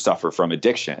you suffer from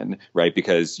addiction, right?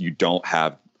 Because you don't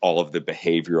have all of the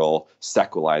behavioral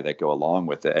sequelae that go along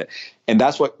with it. And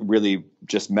that's what really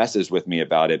just messes with me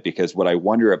about it, because what I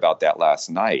wonder about that last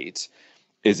night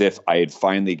is if I had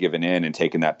finally given in and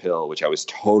taken that pill, which I was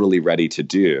totally ready to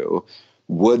do,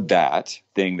 would that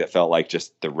thing that felt like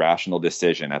just the rational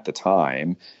decision at the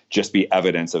time just be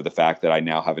evidence of the fact that I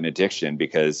now have an addiction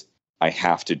because I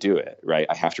have to do it, right?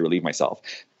 I have to relieve myself.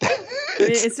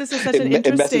 It's just such an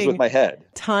it messes with my head.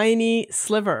 Tiny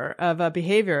sliver of a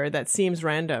behavior that seems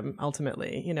random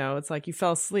ultimately. It's like you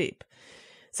fell asleep.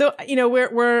 So,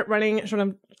 we're running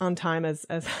short on time as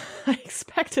I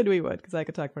expected we would, because I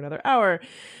could talk for another hour.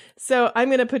 So I'm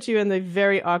going to put you in the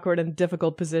very awkward and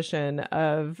difficult position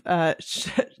of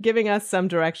giving us some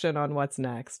direction on what's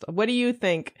next. What do you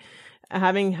think,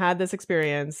 having had this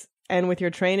experience and with your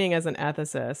training as an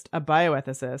ethicist, a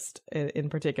bioethicist in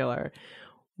particular,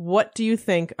 what do you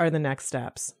think are the next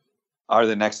steps? Are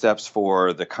the next steps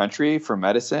for the country, for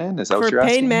medicine? Is that what you're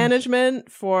asking? For pain management,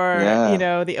 for,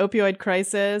 the opioid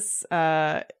crisis.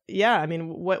 I mean,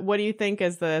 what do you think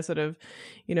is the sort of,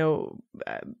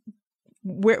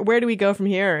 where do we go from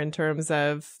here in terms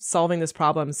of solving this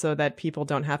problem so that people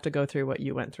don't have to go through what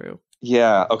you went through?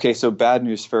 Yeah. Okay. So bad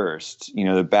news first.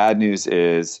 The bad news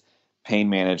is pain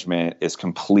management is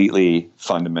completely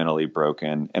fundamentally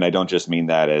broken. And I don't just mean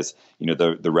that as,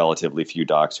 the relatively few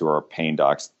docs who are pain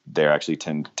docs, they actually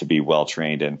tend to be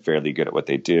well-trained and fairly good at what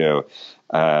they do.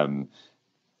 And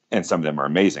some of them are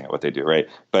amazing at what they do, right?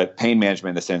 But pain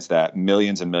management in the sense that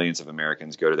millions and millions of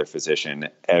Americans go to their physician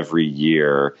every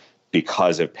year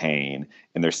because of pain,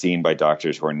 and they're seen by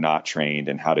doctors who are not trained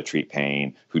in how to treat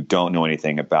pain, who don't know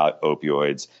anything about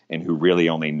opioids, and who really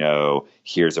only know,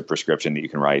 here's a prescription that you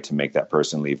can write to make that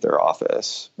person leave their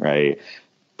office, right?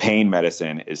 Pain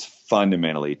medicine is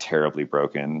fundamentally terribly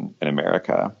broken in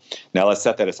America. Now, let's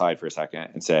set that aside for a second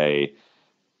and say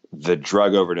the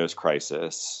drug overdose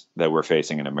crisis that we're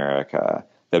facing in America,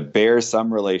 that bears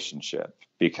some relationship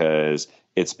because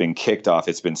it's been kicked off.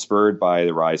 It's been spurred by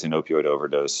the rise in opioid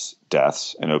overdose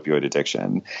deaths and opioid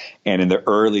addiction. And in the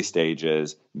early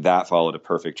stages, that followed a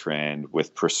perfect trend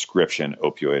with prescription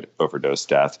opioid overdose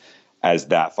death as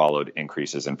that followed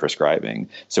increases in prescribing.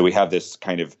 So we have this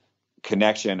kind of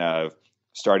connection of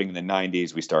starting in the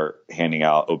 90s, we start handing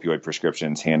out opioid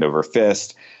prescriptions hand over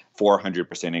fist.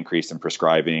 400% increase in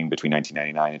prescribing between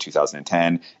 1999 and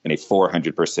 2010, and a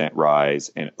 400% rise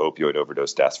in opioid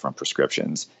overdose deaths from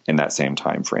prescriptions in that same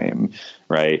time frame,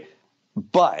 right?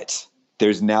 But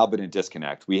there's now been a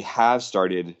disconnect. We have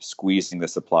started squeezing the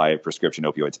supply of prescription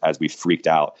opioids as we freaked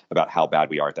out about how bad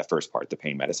we are at that first part, the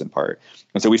pain medicine part.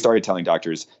 And so we started telling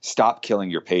doctors, stop killing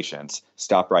your patients,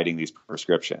 stop writing these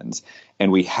prescriptions.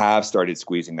 And we have started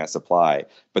squeezing that supply.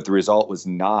 But the result was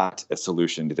not a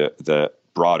solution to the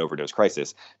broad overdose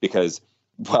crisis because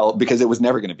it was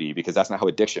never going to be, because that's not how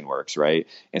addiction works, right?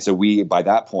 And so we, by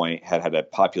that point, had a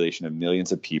population of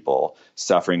millions of people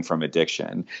suffering from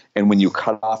addiction. And when you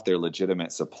cut off their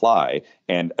legitimate supply,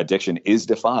 and addiction is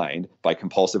defined by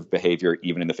compulsive behavior,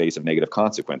 even in the face of negative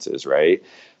consequences, right?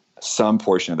 Some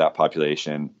portion of that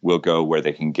population will go where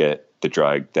they can get the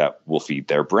drug that will feed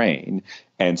their brain.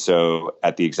 And so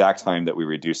at the exact time that we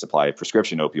reduce supply of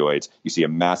prescription opioids, you see a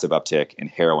massive uptick in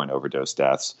heroin overdose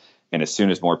deaths. And as soon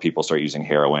as more people start using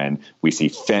heroin, we see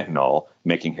fentanyl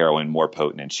making heroin more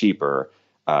potent and cheaper.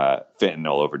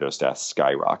 Fentanyl overdose deaths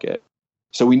skyrocket.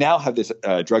 So we now have this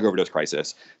drug overdose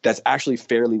crisis that's actually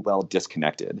fairly well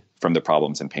disconnected from the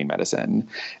problems in pain medicine.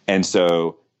 And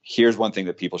so here's one thing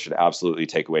that people should absolutely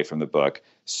take away from the book.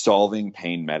 Solving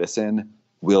pain medicine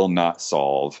will not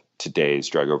solve today's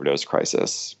drug overdose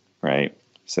crisis, right?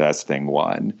 So that's thing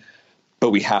one.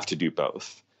 But we have to do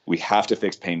both. We have to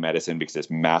fix pain medicine because it's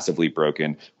massively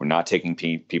broken. We're not taking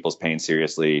people's pain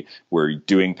seriously. We're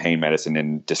doing pain medicine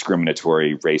in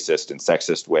discriminatory, racist, and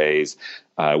sexist ways.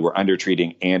 We're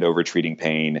undertreating and overtreating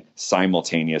pain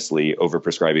simultaneously,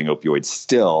 overprescribing opioids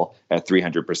still at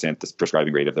 300% the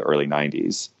prescribing rate of the early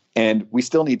 90s. And we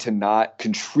still need to not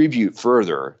contribute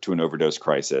further to an overdose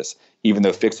crisis. Even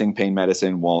though fixing pain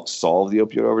medicine won't solve the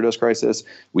opioid overdose crisis,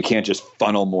 we can't just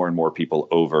funnel more and more people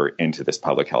over into this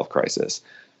public health crisis.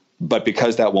 But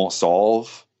because that won't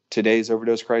solve today's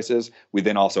overdose crisis, we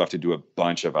then also have to do a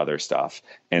bunch of other stuff.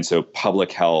 And so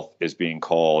public health is being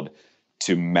called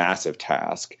to massive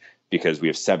task because we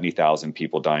have 70,000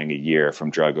 people dying a year from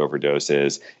drug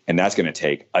overdoses. And that's going to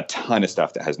take a ton of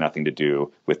stuff that has nothing to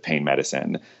do with pain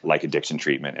medicine, like addiction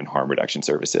treatment and harm reduction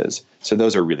services. So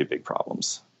those are really big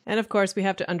problems. And of course, we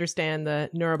have to understand the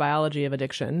neurobiology of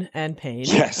addiction and pain.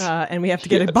 Yes. And we have to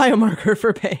get a biomarker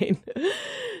for pain.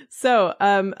 So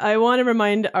I want to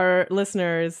remind our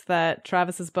listeners that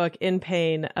Travis's book, In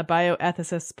Pain, A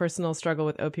Bioethicist's Personal Struggle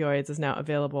with Opioids, is now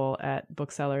available at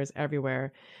booksellers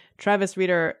everywhere. Travis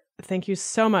Rieder, thank you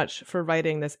so much for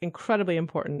writing this incredibly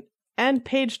important and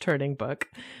page-turning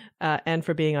book and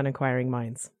for being on Inquiring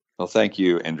Minds. Well, thank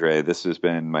you, Andre. This has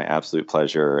been my absolute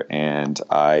pleasure, and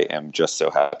I am just so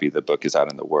happy the book is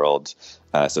out in the world.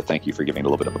 So thank you for giving it a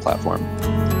little bit of a platform.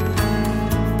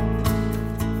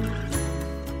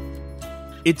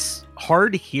 It's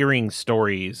hard hearing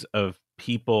stories of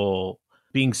people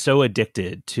being so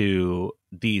addicted to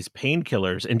these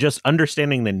painkillers and just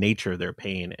understanding the nature of their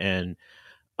pain. And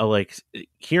like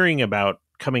hearing about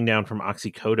coming down from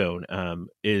oxycodone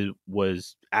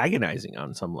was agonizing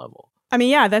on some level. I mean,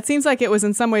 yeah, that seems like it was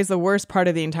in some ways the worst part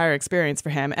of the entire experience for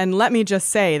him. And let me just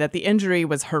say that the injury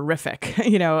was horrific.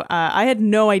 I had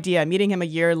no idea, meeting him a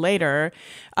year later,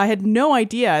 I had no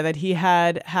idea that he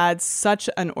had had such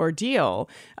an ordeal.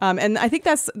 And I think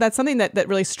that's something that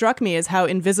really struck me, is how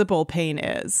invisible pain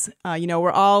is.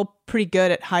 We're all pretty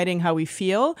good at hiding how we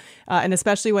feel, and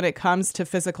especially when it comes to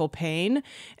physical pain.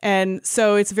 And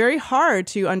so it's very hard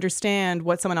to understand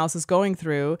what someone else is going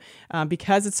through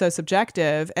because it's so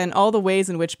subjective, and all the ways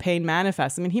in which pain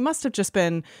manifests. I mean, he must have just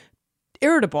been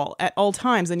irritable at all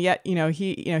times, and yet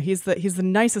he's the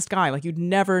nicest guy. Like, you'd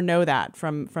never know that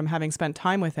from having spent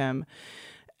time with him.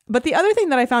 But the other thing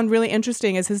that I found really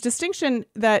interesting is his distinction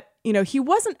that, he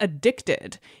wasn't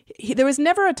addicted. There was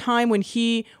never a time when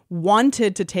he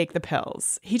wanted to take the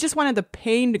pills. He just wanted the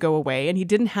pain to go away, and he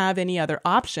didn't have any other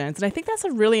options. And I think that's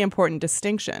a really important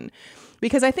distinction,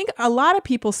 because I think a lot of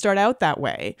people start out that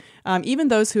way, even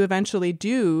those who eventually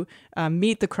do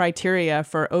meet the criteria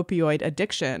for opioid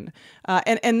addiction.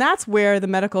 And that's where the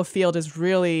medical field is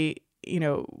really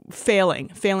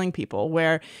failing people,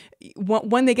 where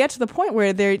when they get to the point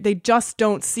where they just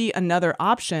don't see another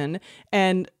option,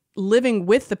 and living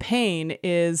with the pain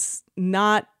is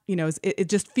not, it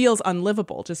just feels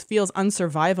unlivable, just feels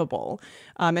unsurvivable.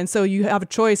 And so you have a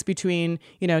choice between,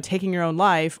 taking your own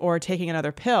life or taking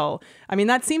another pill. I mean,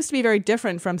 that seems to be very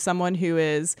different from someone who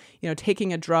is,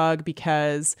 taking a drug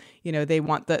because, they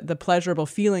want the pleasurable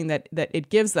feeling that it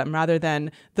gives them, rather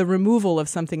than the removal of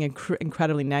something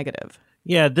incredibly negative.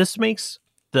 Yeah, this makes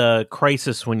the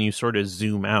crisis, when you sort of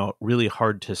zoom out, really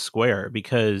hard to square,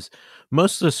 because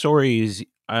most of the stories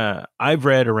I've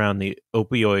read around the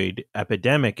opioid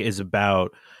epidemic is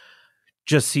about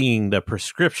just seeing the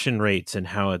prescription rates and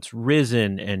how it's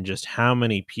risen, and just how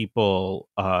many people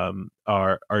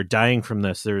are dying from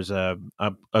this. There's a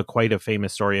quite a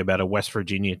famous story about a West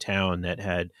Virginia town that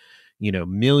had,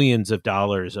 millions of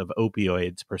dollars of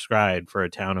opioids prescribed for a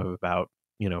town of about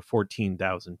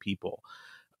 14,000 people.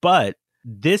 But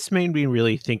this made me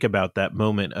really think about that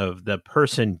moment of the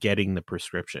person getting the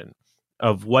prescription,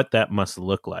 of what that must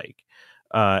look like,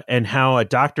 and how a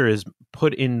doctor is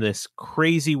put in this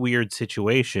crazy, weird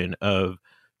situation of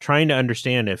trying to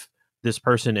understand if this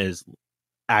person is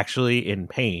actually in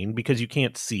pain, because you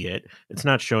can't see it. It's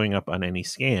not showing up on any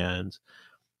scans.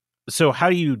 So how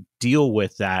do you deal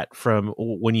with that from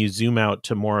when you zoom out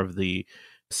to more of the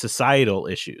societal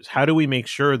issues? How do we make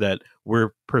sure that we're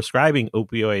prescribing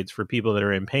opioids for people that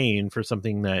are in pain for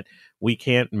something that we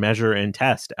can't measure and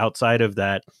test outside of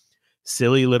that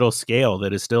silly little scale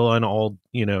that is still on all,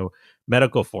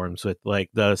 medical forms with like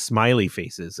the smiley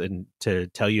faces and to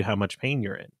tell you how much pain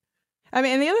you're in? I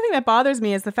mean, and the other thing that bothers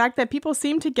me is the fact that people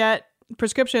seem to get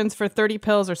prescriptions for 30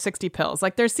 pills or 60 pills.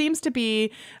 Like, there seems to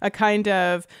be a kind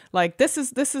of like, this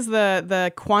is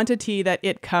the quantity that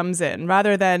it comes in,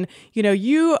 rather than,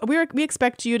 we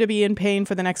expect you to be in pain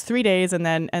for the next 3 days and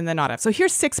then not have. So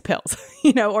here's 6 pills,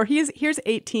 or here's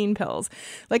 18 pills.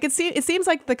 Like, it seems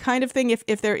like the kind of thing,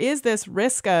 if there is this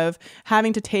risk of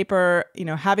having to taper,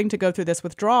 having to go through this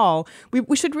withdrawal,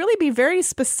 we should really be very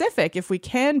specific, if we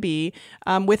can be,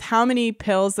 with how many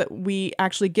pills that we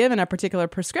actually give in a particular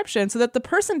prescription, so that the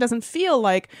person doesn't feel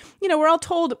like, we're all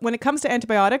told when it comes to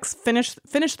antibiotics, finish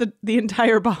the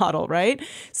entire bottle, right?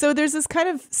 So there's this kind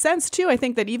of sense too, I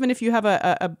think, that even if you have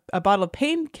a bottle of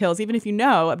pain kills, even if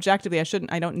objectively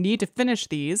I don't need to finish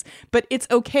these, but it's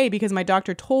okay because my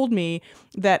doctor told me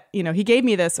that, he gave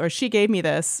me this or she gave me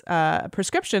this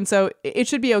prescription, so it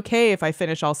should be okay if I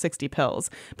finish all 60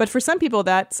 pills. But for some people,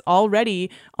 that's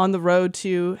already on the road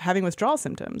to having withdrawal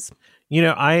symptoms.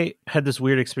 I had this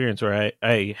weird experience where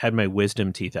I had my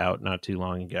wisdom teeth out not too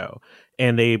long ago,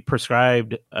 and they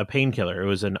prescribed a painkiller. It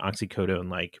was an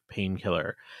oxycodone-like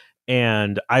painkiller.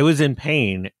 And I was in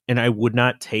pain, and I would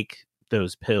not take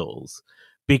those pills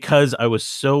because I was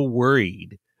so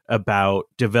worried about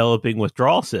developing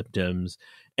withdrawal symptoms.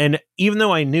 And even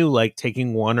though I knew like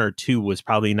taking 1 or 2 was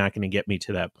probably not going to get me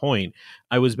to that point,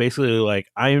 I was basically like,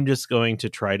 I am just going to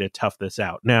try to tough this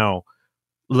out. Now,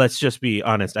 let's just be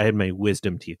honest. I had my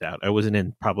wisdom teeth out. I wasn't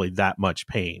in probably that much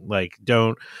pain. Like,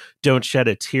 don't shed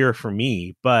a tear for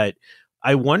me. But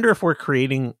I wonder if we're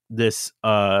creating this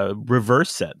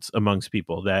reverse sense amongst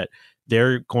people that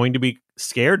they're going to be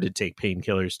scared to take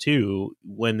painkillers too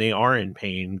when they are in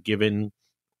pain, given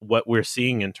what we're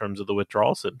seeing in terms of the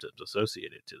withdrawal symptoms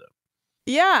associated to them.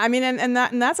 Yeah, I mean, and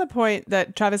that's a point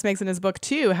that Travis makes in his book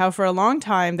too, how for a long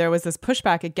time there was this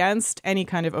pushback against any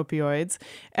kind of opioids.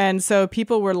 And so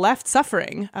people were left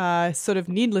suffering sort of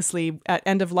needlessly at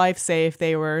end of life, say if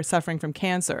they were suffering from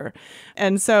cancer.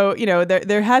 And so,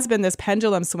 there has been this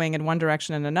pendulum swing in one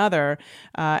direction and another.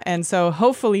 And so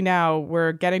hopefully now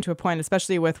we're getting to a point,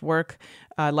 especially with work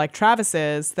like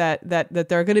Travis's, that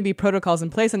there are going to be protocols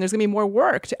in place, and there's going to be more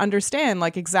work to understand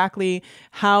like exactly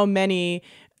how many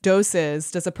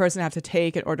doses does a person have to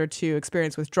take in order to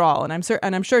experience withdrawal. And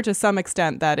I'm sure to some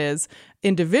extent that is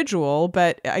individual,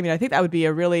 but I mean, I think that would be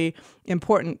a really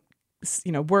important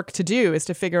work to do is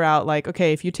to figure out like,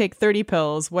 okay, if you take 30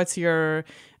 pills, what's your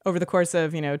over the course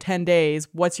of 10 days,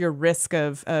 what's your risk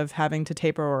of having to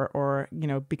taper or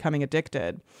becoming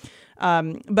addicted?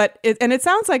 But it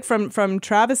sounds like from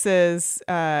Travis's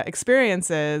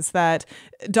experiences that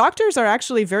doctors are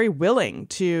actually very willing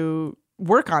to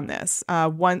work on this.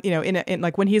 In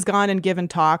like when he's gone and given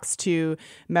talks to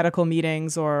medical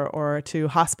meetings or to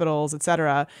hospitals, et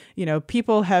cetera,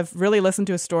 people have really listened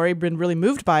to a story, been really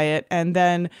moved by it, and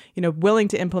then, willing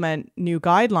to implement new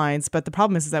guidelines. But the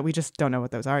problem is that we just don't know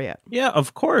what those are yet. Yeah,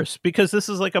 of course, because this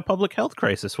is like a public health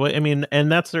crisis.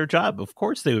 And that's their job. Of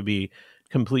course, they would be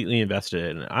completely invested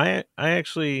in. I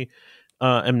actually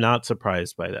am not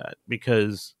surprised by that,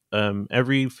 because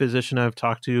every physician I've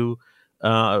talked to,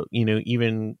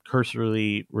 even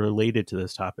cursorily related to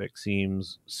this topic,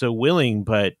 seems so willing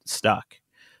but stuck.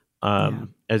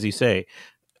 As you say.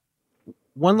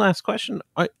 One last question: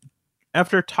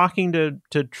 after talking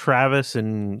to Travis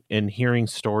and hearing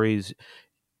stories,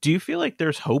 do you feel like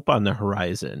there's hope on the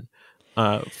horizon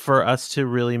for us to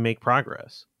really make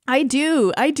progress? I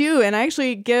do. And I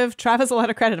actually give Travis a lot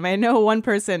of credit. I mean, I know one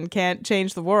person can't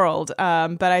change the world,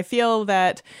 but I feel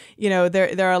that,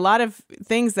 there are a lot of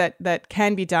things that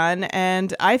can be done.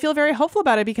 And I feel very hopeful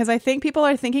about it because I think people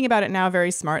are thinking about it now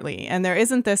very smartly. And there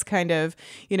isn't this kind of,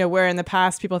 where in the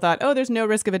past people thought, oh, there's no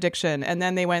risk of addiction. And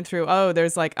then they went through, oh,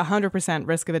 there's like 100%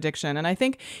 risk of addiction. And I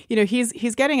think,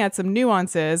 he's getting at some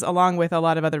nuances along with a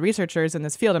lot of other researchers in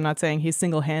this field. I'm not saying he's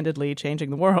single-handedly changing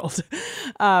the world,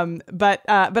 but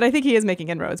I think he is making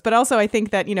inroads. But also I think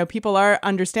that, people are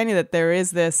understanding that there is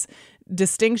this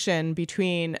distinction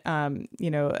between,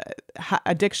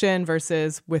 addiction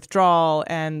versus withdrawal,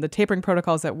 and the tapering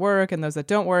protocols that work and those that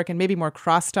don't work, and maybe more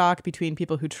crosstalk between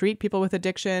people who treat people with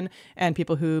addiction and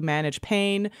people who manage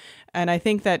pain. And I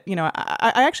think that,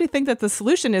 I actually think that the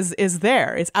solution is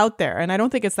there, it's out there, and I don't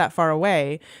think it's that far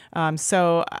away.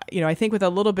 So I think with a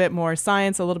little bit more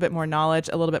science, a little bit more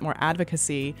knowledge, a little bit more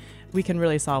advocacy, we can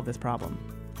really solve this problem.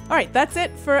 All right, that's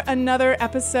it for another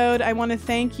episode. I want to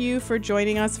thank you for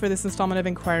joining us for this installment of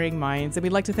Inquiring Minds. And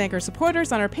we'd like to thank our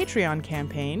supporters on our Patreon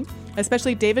campaign,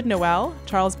 especially David Noel,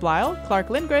 Charles Blyle, Clark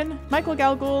Lindgren, Michael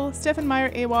Galgul, Stephen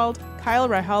Meyer-Awald, Kyle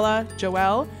Raihala,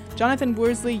 Joel, Jonathan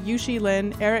Worsley, Yushi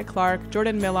Lin, Eric Clark,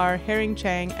 Jordan Millar, Herring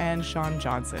Chang, and Sean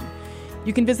Johnson.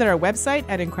 You can visit our website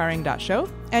at inquiring.show,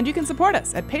 and you can support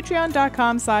us at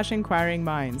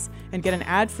patreon.com/inquiringminds and get an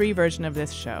ad-free version of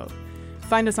this show.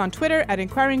 Find us on Twitter at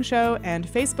Inquiring Show and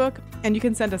Facebook, and you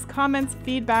can send us comments,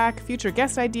 feedback, future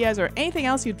guest ideas, or anything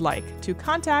else you'd like to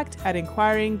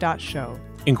contact@inquiring.show.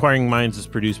 Inquiring Minds is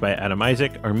produced by Adam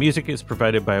Isaac. Our music is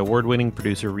provided by award-winning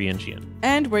producer Rian Sheehan.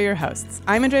 And we're your hosts.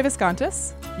 I'm Indre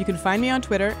Viscontis. You can find me on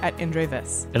Twitter at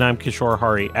IndreVis. And I'm Kishore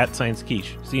Hari at Science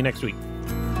Quiche. See you next week.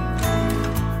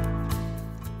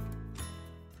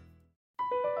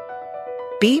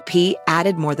 BP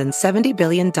added more than $70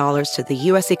 billion to the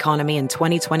U.S. economy in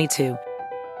 2022.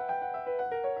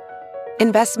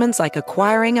 Investments like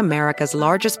acquiring America's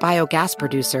largest biogas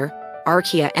producer,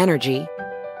 Archaea Energy,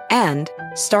 and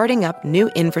starting up new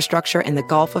infrastructure in the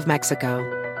Gulf of Mexico.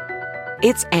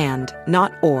 It's and,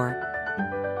 not or.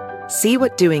 See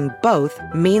what doing both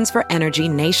means for energy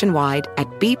nationwide at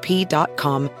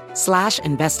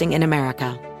bp.com/investing in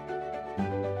America.